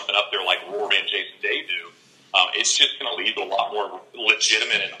throw something up there like Rory and Jason Day do, it's just going to lead to a lot more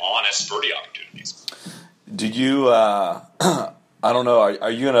legitimate and honest birdie opportunities. Do you? I don't know. Are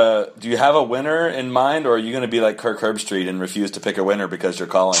you gonna? Do you have a winner in mind, or are you going to be like Kirk Herbstreit and refuse to pick a winner because you're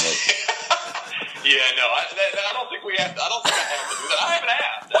calling it? Yeah, no, I don't think we have. I don't think I have to do that. I haven't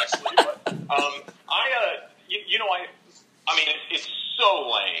asked actually, but I mean, it's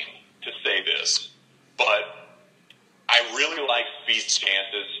so lame to say this, but I really like Spieth's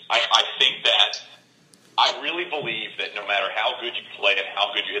chances. I think that I really believe that no matter how good you play and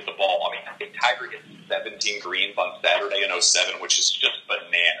how good you hit the ball, I mean, I think Tiger hit 17 greens on Saturday in 2007, which is just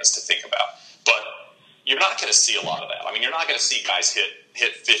bananas to think about. But you're not going to see a lot of that. I mean, you're not going to see guys hit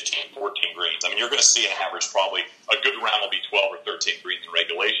 15, 14 greens. I mean, you're going to see an average, probably a good round will be 12 or 13 greens in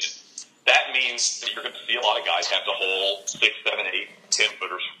regulation. That means that you're going to see a lot of guys have to hole 6, 7, 8, 10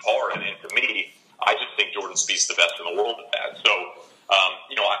 footers for par. And to me, I just think Jordan Spieth's the best in the world at that. So,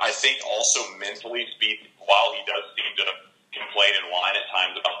 I think also mentally, Spieth, while he does seem to complain and whine at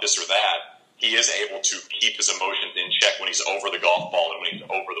times about this or that, he is able to keep his emotions in check when he's over the golf ball and when he's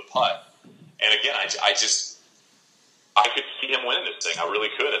over the putt. And again, I could see him winning this thing. I really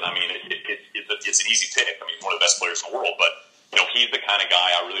could. And I mean, it's an easy pick. I mean, he's one of the best players in the world, but he's the kind of guy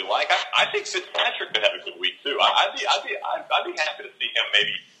I really like. I think Fitzpatrick could have a good week too. I'd be happy to see him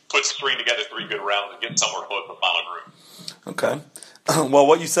maybe string together 3 good rounds and get somewhere close to the final group. Okay. Well,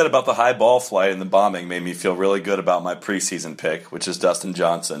 what you said about the high ball flight and the bombing made me feel really good about my preseason pick, which is Dustin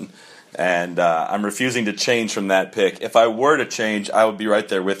Johnson. And I'm refusing to change from that pick. If I were to change, I would be right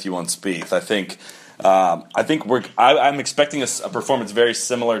there with you on Spieth. I'm expecting a performance very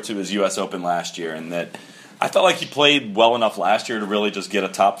similar to his U.S. Open last year, in that I felt like he played well enough last year to really just get a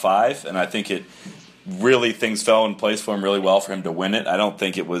top 5, and I think things fell in place for him really well for him to win it. I don't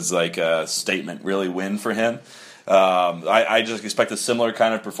think it was like a statement really win for him. I just expect a similar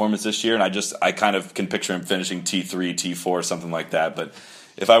kind of performance this year, and I kind of can picture him finishing T3, T4, something like that. But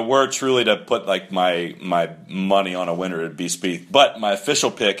if I were truly to put like my money on a winner, it'd be Spieth. But my official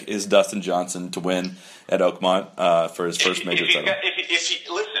pick is Dustin Johnson to win at Oakmont for his first major title.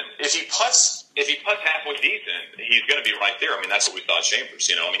 If he putts halfway decent, he's going to be right there. I mean, that's what we saw at Chambers.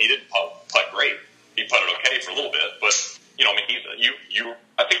 I mean, he didn't putt great. He putted okay for a little bit, but I mean,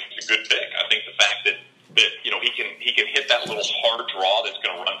 I think it's a good pick. I think the fact that he can hit that little hard draw that's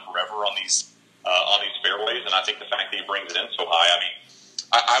going to run forever on these fairways, and I think the fact that he brings it in so high. I mean,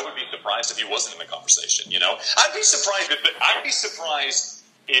 I would be surprised if he wasn't in the conversation. I'd be surprised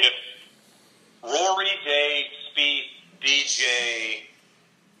if Rory, Day, Spieth, DJ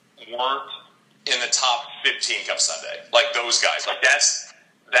weren't in the top 15 come Sunday. Like those guys. Like that's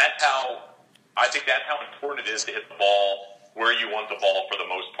how I think that's how important it is to hit the ball where you want the ball for the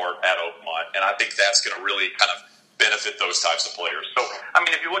most part at Oakmont. And I think that's going to really kind of benefit those types of players. So, I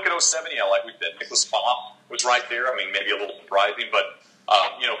mean, if you look at 07, like we said, Nicholas Baum was right there. I mean, maybe a little surprising, but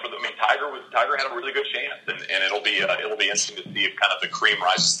Tiger had a really good chance, and it'll be interesting to see if kind of the cream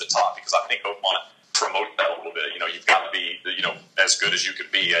rises to the top, because I think Oakmont promotes that a little bit. You've got to be as good as you can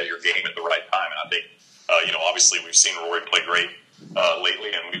be at your game at the right time, and I think obviously we've seen Rory play great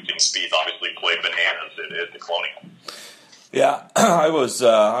lately, and we've seen Spieth obviously play bananas at the Colonial. Yeah, I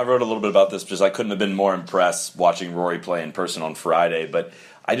wrote a little bit about this because I couldn't have been more impressed watching Rory play in person on Friday, but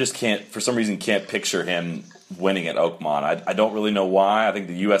I just can't picture him winning at Oakmont. I don't really know why. I think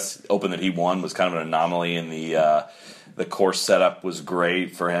the U.S. Open that he won was kind of an anomaly, and the course setup was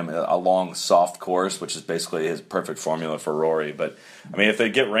great for him. A long, soft course, which is basically his perfect formula for Rory. But I mean, if they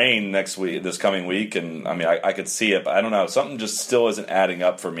get rain this coming week, and I mean, I could see it, but I don't know. Something just still isn't adding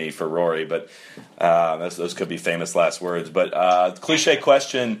up for me for Rory. But those could be famous last words. But cliche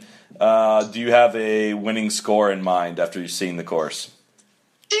question: do you have a winning score in mind after you've seen the course?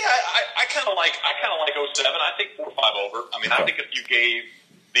 Yeah, I kind of like 07. I think 4 or 5 over. I mean, okay. I think if you gave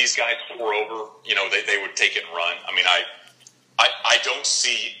these guys 4 over, they would take it and run. I mean, I don't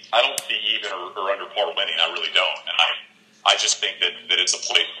see even or under par winning. I really don't, and I just think that it's a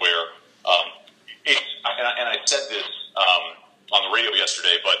place where and I said this on the radio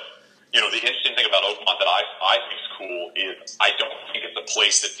yesterday, but the interesting thing about Oakmont that I think is cool is I don't think it's a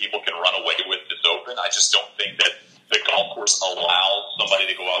place that people can run away with this Open. I just don't think that the golf course allows somebody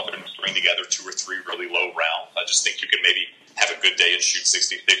to go out there and string together 2 or 3 really low rounds. I just think you can maybe have a good day and shoot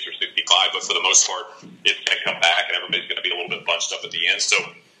 66 or 65, but for the most part, it's going to come back and everybody's going to be a little bit bunched up at the end. So,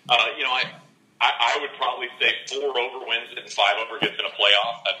 I would probably say 4 over wins it and 5 over gets in a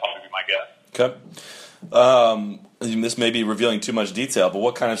playoff. That'd probably be my guess. Okay. This may be revealing too much detail, but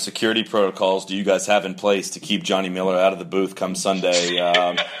what kind of security protocols do you guys have in place to keep Johnny Miller out of the booth come Sunday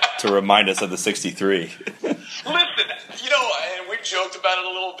to remind us of the 63? Listen, and we've joked about it a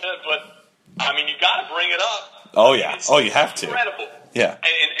little bit, but, I mean, you got to bring it up. Oh, yeah. You have to. Incredible. Yeah.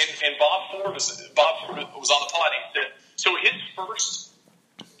 And Bob Ford was on the pod, and he said, so his first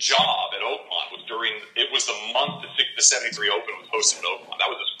job at Oakmont was the month the 73 Open was hosted at Oakmont. That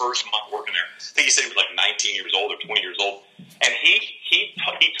was his first month working there. I think he said he was like 19 years old or 20 years old. And he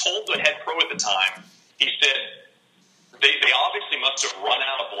told the head pro at the time, he said, they obviously must have run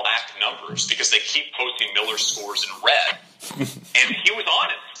out of black numbers because they keep posting Miller's scores in red. And he was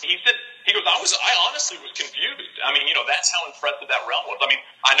honest. He said, I honestly was confused. I mean, that's how impressive that round was. I mean,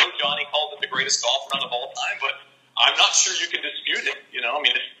 I know Johnny calls it the greatest golf round of all time, but I'm not sure you can dispute it. I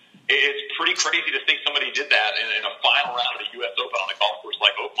mean, it's pretty crazy to think somebody did that in a final round of the U.S. Open on a golf course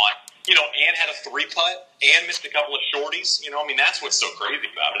like Oakmont. And had a 3-putt and missed a couple of shorties. I mean, that's what's so crazy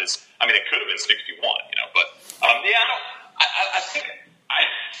about it is, I mean, it could have been 61. But I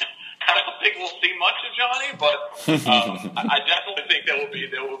don't think we'll see much of Johnny, but I definitely think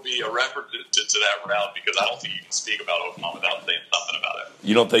there will be a reference to that round because I don't think you can speak about Oakmont without saying something about it.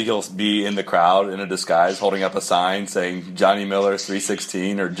 You don't think he'll be in the crowd in a disguise holding up a sign saying Johnny Miller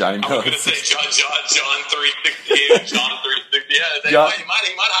 316 or Johnny Miller? I was going to say John 316 or John 360. Yeah, he might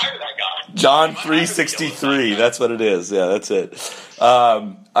hire that guy. John 363. That's what it is. Yeah, that's it.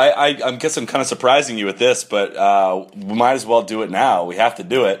 I guess I'm kind of surprising you with this, but we might as well do it now. We have to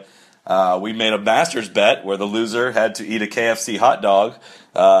do it. We made a Masters bet where the loser had to eat a KFC hot dog.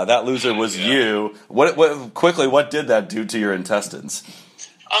 That loser was you. What did that do to your intestines?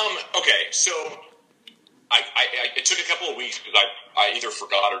 Okay, so it took a couple of weeks because I either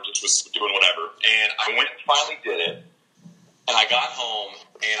forgot or just was doing whatever, and I went and finally did it. And I got home,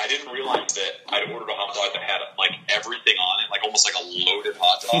 and I didn't realize that I'd ordered a hot dog that had like everything on it, like almost like a loaded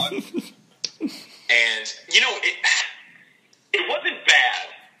hot dog. And it wasn't bad.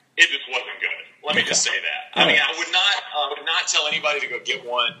 It just wasn't good. Let me just say that. I mean, I would not tell anybody to go get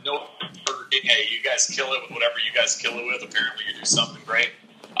one. No, hey, you guys kill it with whatever you guys kill it with. Apparently, you do something great.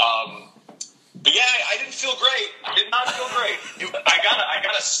 But yeah, I didn't feel great. I did not feel great. I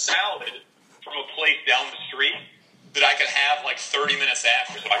got a salad from a place down the street that I could have like 30 minutes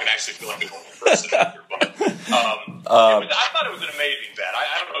after, so I could actually feel like a normal person after. But I thought it was an amazing bet.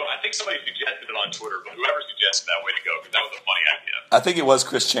 I don't know. I think somebody suggested it on Twitter, but whoever suggested that, way to go, because that was a funny idea. I think it was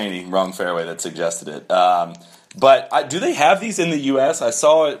Chris Cheney, Wrong Fairway, that suggested it. But do they have these in the U.S.? I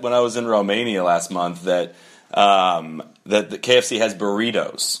saw it when I was in Romania last month that the KFC has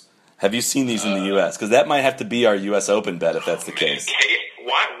burritos. Have you seen these in the U.S.? Because that might have to be our U.S. Open bet if that's the case.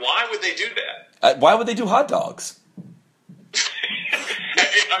 Why would they do that? Why would they do hot dogs?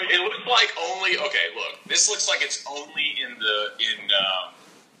 It looks like only. Okay, look. This looks like it's only in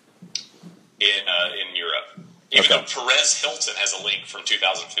Europe. Even though Perez Hilton has a link from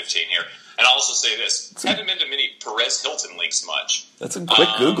 2015 here, and I'll also say this: I haven't been to many Perez Hilton links much. That's a quick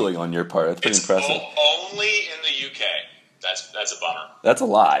googling on your part. That's pretty impressive. Only in the UK. That's a bummer. That's a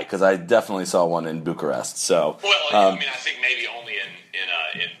lie because I definitely saw one in Bucharest. So I mean, I think maybe only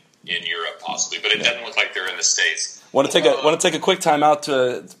in Europe possibly, but it doesn't look like they're in the States. Want to take a quick time out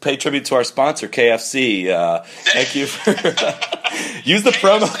to pay tribute to our sponsor, KFC. Thank you for use the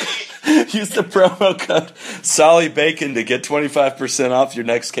promo code Solly Bacon to get 25% off your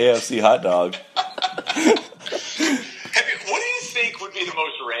next KFC hot dog. What do you think would be the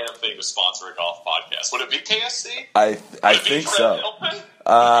most random thing to sponsor a golf podcast? Would it be KFC? I think so.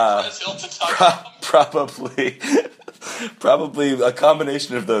 Probably a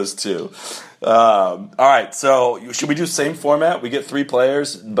combination of those two. All right, so should we do same format? We get 3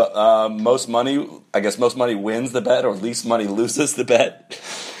 players, but most money wins the bet, or least money loses the bet.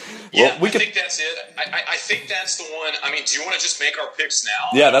 Yeah, I think that's it. I think that's the one. I mean, do you want to just make our picks now?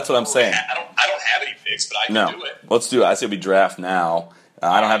 Yeah, that's what I'm saying. I don't have any picks, but I can do it. Let's do it. I say we draft now.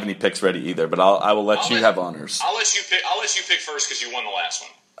 I don't have any picks ready either, but I will let you have honors. I'll let you pick first because you won the last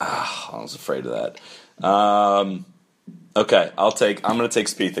one. I was afraid of that. Okay, I'm going to take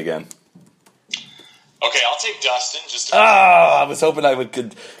Spieth again. Okay, I'll take Dustin. I was hoping I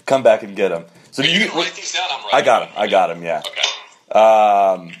could come back and get him. So you can write these down. I got him. Yeah.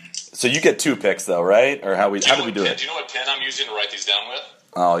 Okay. So you get 2 picks though, right? Or how do we do it? Do you know what pen I'm using to write these down with?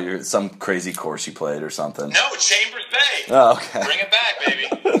 Oh, you're some crazy course you played or something. No, Chambers Bay. Oh, okay. Bring it back, baby.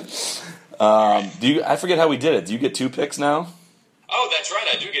 I forget how we did it. Do you get 2 picks now? Oh, that's right.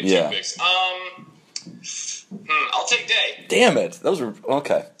 I do get 2 picks. I'll take Day. Damn it. Those were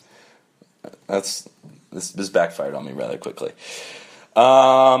okay. This backfired on me rather quickly.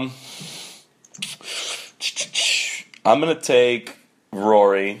 I'm gonna take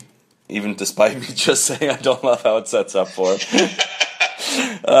Rory, even despite me just saying I don't love how it sets up for him.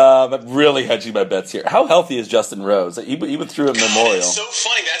 I'm really hedging my bets here. How healthy is Justin Rose? He went through at Memorial. It's so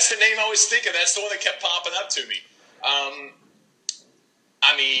funny. That's the name I was thinking. That's the one that kept popping up to me.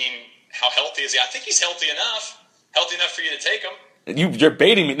 I mean, how healthy is he? I think he's healthy enough. Healthy enough for you to take him. You're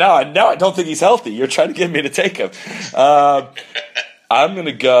baiting me. No, I don't think he's healthy. You're trying to get me to take him. I'm going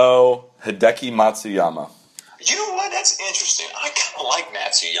to go Hideki Matsuyama. You know what? That's interesting. I kind of like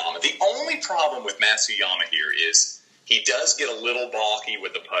Matsuyama. The only problem with Matsuyama here is he does get a little balky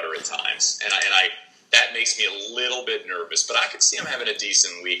with the putter at times, and I that makes me a little bit nervous. But I could see him having a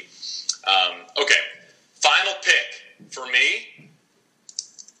decent week. Okay, final pick for me.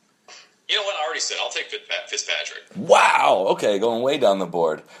 You know what? I already said I'll take Fitzpatrick. Wow. Okay, going way down the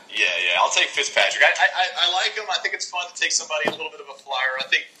board. Yeah. I'll take Fitzpatrick. I like him. I think it's fun to take somebody a little bit of a flyer. I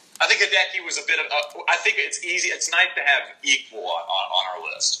think Hideki was a bit of. I think it's easy. It's nice to have equal on our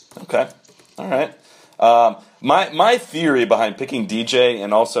list. Okay. All right. My theory behind picking DJ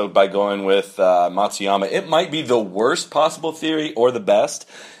and also by going with Matsuyama, it might be the worst possible theory or the best,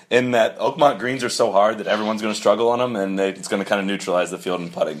 in that Oakmont greens are so hard that everyone's going to struggle on them, and it's going to kind of neutralize the field in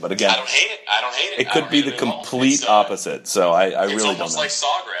putting. But again, I don't hate it. It could be the complete opposite. So I really don't know. It's almost like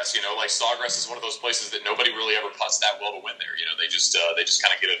Sawgrass. Like Sawgrass is one of those places that nobody really ever putts that well to win there. They just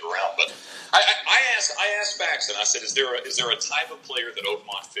kind of get it around. But I asked Paxton. I said, is there a type of player that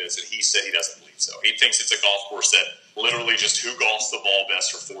Oakmont fits? And he said he doesn't believe so. He thinks it's a golf course that literally just who golfs the ball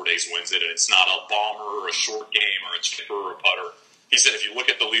best for 4 days wins it, and it's not a bomber or a short game or a chipper or a putter. He said if you look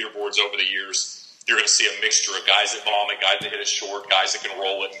at the leaderboards over the years, you're going to see a mixture of guys that bomb it, guys that hit it short, guys that can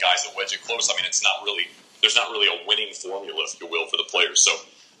roll it, and guys that wedge it close. I mean, there's not really a winning formula, if you will, for the players. So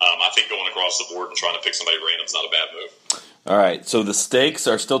I think going across the board and trying to pick somebody random is not a bad move. All right, so the stakes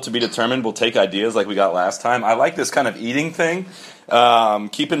are still to be determined. We'll take ideas like we got last time. I like this kind of eating thing.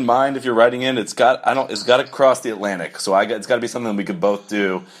 Keep in mind if you're writing in, it's got to cross the Atlantic. So it's got to be something we could both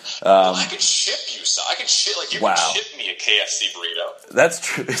do. I could ship you. So I could ship you wow. Could ship me a KFC burrito. That's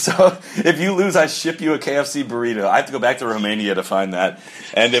true. So if you lose, I ship you a KFC burrito. I have to go back to Romania to find that.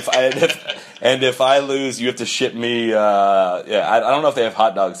 And if I lose, you have to ship me. I don't know if they have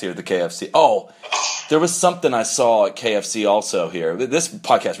hot dogs here at the KFC. Oh. There was something I saw at KFC also here. This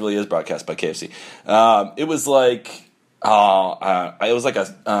podcast really is broadcast by KFC. It was like,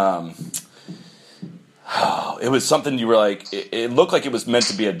 it was something you were like, it looked like it was meant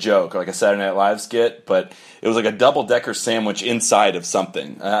to be a joke, or like a Saturday Night Live skit, but it was like a double-decker sandwich inside of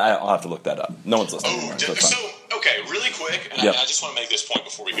something. I'll have to look that up. No one's listening anymore. Okay, really quick, and yep. I just want to make this point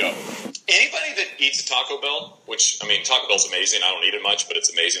before we go. Anybody that eats a Taco Bell, which, I mean, Taco Bell's amazing. I don't eat it much, but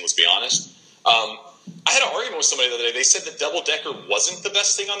it's amazing, let's be honest. I had an argument with somebody the other day. They said that double decker wasn't the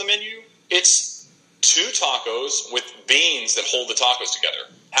best thing on the menu. It's 2 tacos with beans that hold the tacos together.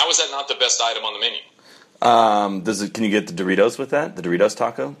 How is that not the best item on the menu? Can you get the Doritos with that? The Doritos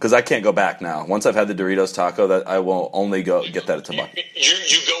taco? Because I can't go back now. Once I've had the Doritos taco, that I will only get that at Tabasco.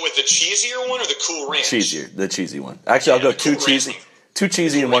 You go with the cheesier one or the Cool Ranch? The cheesy one. Actually, I'll go 2 cheesy, 2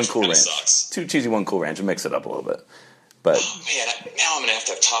 cheesy and 1 Cool Ranch. Sucks. 2 cheesy, 1 Cool Ranch, and mix it up a little bit. But man, now I'm going to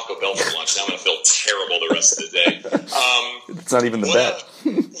have Taco Bell for lunch. Now I'm going to feel terrible the rest of the day. It's not even the bet.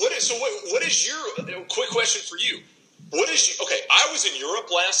 What is your quick question for you? Okay, I was in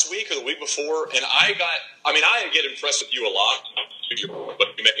Europe last week or the week before, and I get impressed with you a lot, but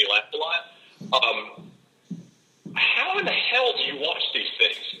you make me laugh a lot. How in the hell do you watch these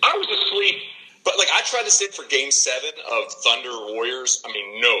things? I was asleep, but I tried to sit for Game 7 of Thunder Warriors. I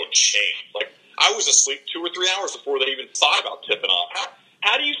mean, no chance. I was asleep 2 or 3 hours before they even thought about tipping off.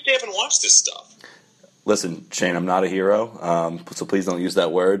 How do you stay up and watch this stuff? Listen, Shane, I'm not a hero, so please don't use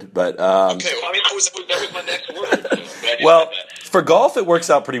that word. But okay, well, that was my next word. Well, for golf, it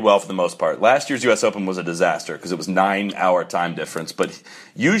works out pretty well for the most part. Last year's U.S. Open was a disaster because it was 9-hour time difference. But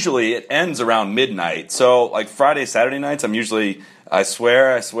usually it ends around midnight. So Friday, Saturday nights, I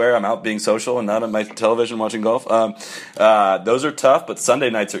swear, I'm out being social and not on my television watching golf. Those are tough, but Sunday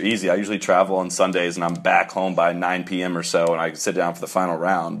nights are easy. I usually travel on Sundays, and I'm back home by 9 p.m. or so, and I sit down for the final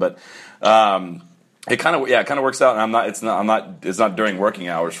round. But it kind of works out, and it's not during working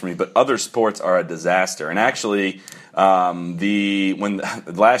hours for me. But other sports are a disaster, and actually, When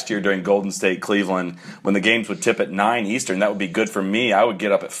last year during Golden State Cleveland, when the games would tip at 9 Eastern, that would be good for me. I would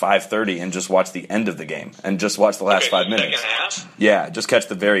get up at 5:30 and just watch the end of the game and just watch the last 5 minutes. Second half? Yeah, just catch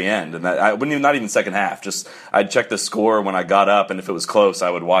the very end, and I wouldn't even, not even second half. Just I'd check the score when I got up, and if it was close, I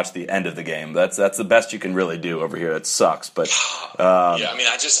would watch the end of the game. That's the best you can really do over here. It sucks, but yeah, I mean,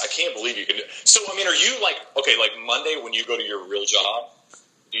 I can't believe you can do. So, I mean, are you like Monday when you go to your real job?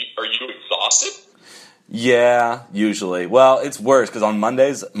 Are you exhausted? Yeah, usually. Well, it's worse because on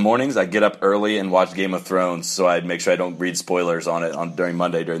Mondays mornings I get up early and watch Game of Thrones, so I make sure I don't read spoilers on it during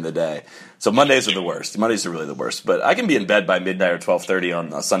Monday during the day. So Mondays are the worst. Mondays are really the worst. But I can be in bed by midnight or 12:30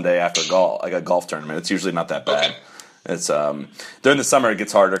 on a Sunday after a golf tournament. It's usually not that bad. Okay. It's during the summer it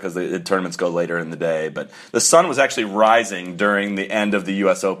gets harder because the tournaments go later in the day. But the sun was actually rising during the end of the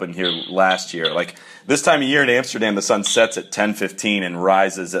U.S. Open here last year. Like this time of year in Amsterdam, the sun sets at 10:15 and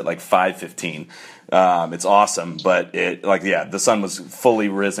rises at like 5:15. It's awesome, but the sun was fully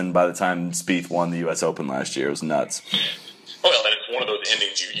risen by the time Spieth won the U.S. Open last year. It was nuts. Well, and it's one of those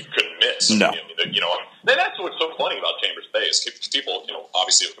endings you couldn't miss. No. That's what's so funny about Chambers Bay is people,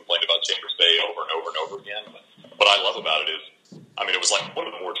 obviously have complained about Chambers Bay over and over and over again. But what I love about it is, I mean, it was like one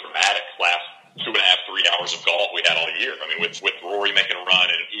of the more dramatic last 2.5, 3 hours of golf we had all year. I mean, with Rory making a run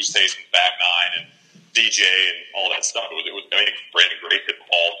and Oosthuizen's back nine and DJ and all that stuff. It was I mean, Brandon Grace hit the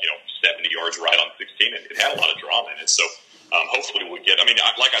ball, 70 yards right on 16, and it had a lot of drama in it. So hopefully we'll get. I mean,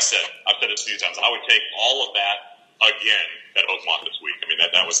 like I said, I've said this a few times. I would take all of that again at Oakmont this week. I mean,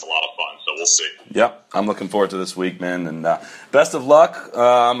 that was a lot of fun. So we'll see. Yep, I'm looking forward to this week, man. And best of luck.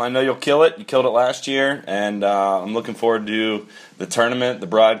 I know you'll kill it. You killed it last year, and I'm looking forward to the tournament, the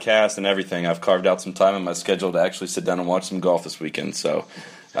broadcast, and everything. I've carved out some time in my schedule to actually sit down and watch some golf this weekend. So.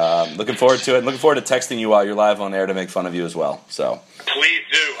 Looking forward to it. Looking forward to texting you while you're live on air to make fun of you as well. So please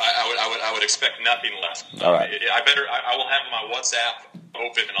do. I would expect nothing less. All right. I will have my WhatsApp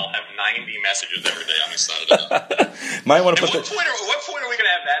open and I'll have 90 messages every day. I'm excited about it. Might want to put what point are we going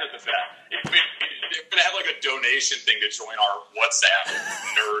to have that as a fact? We're going to have like a donation thing to join our WhatsApp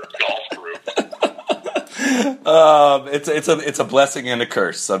nerd golf group. It's a blessing and a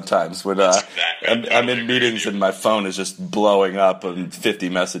curse sometimes when I'm in meetings and my phone is just blowing up on 50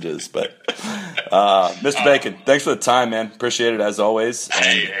 messages. But Mr. Bacon, thanks for the time, man. Appreciate it as always.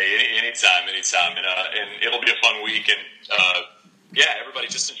 Hey, anytime, and it'll be a fun week. And everybody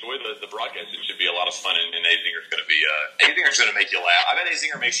just enjoy the broadcast. It should be a lot of fun. And Azinger's going to be Azinger's going to make you laugh. I bet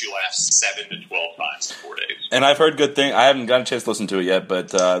Azinger makes you laugh 7 to 12 times in 4 days. And I've heard good things. I haven't gotten a chance to listen to it yet,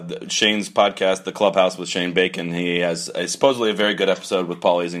 but Shane's podcast, The Clubhouse with Shane Bacon, he has supposedly a very good episode with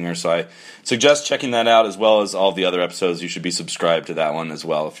Paul Azinger. So I suggest checking that out as well as all the other episodes. You should be subscribed to that one as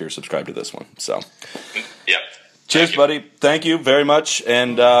well if you're subscribed to this one. So, yep. Cheers, buddy. Thank you very much,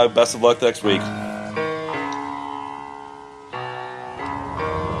 and best of luck next week.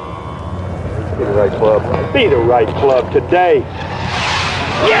 Be the right club. Be the right club today.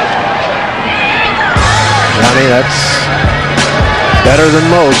 Yes! Johnny, that's better than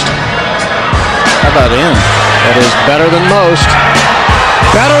most. How about in? That is better than most.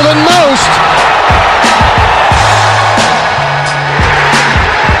 Better than most!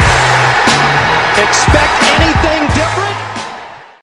 Expect anything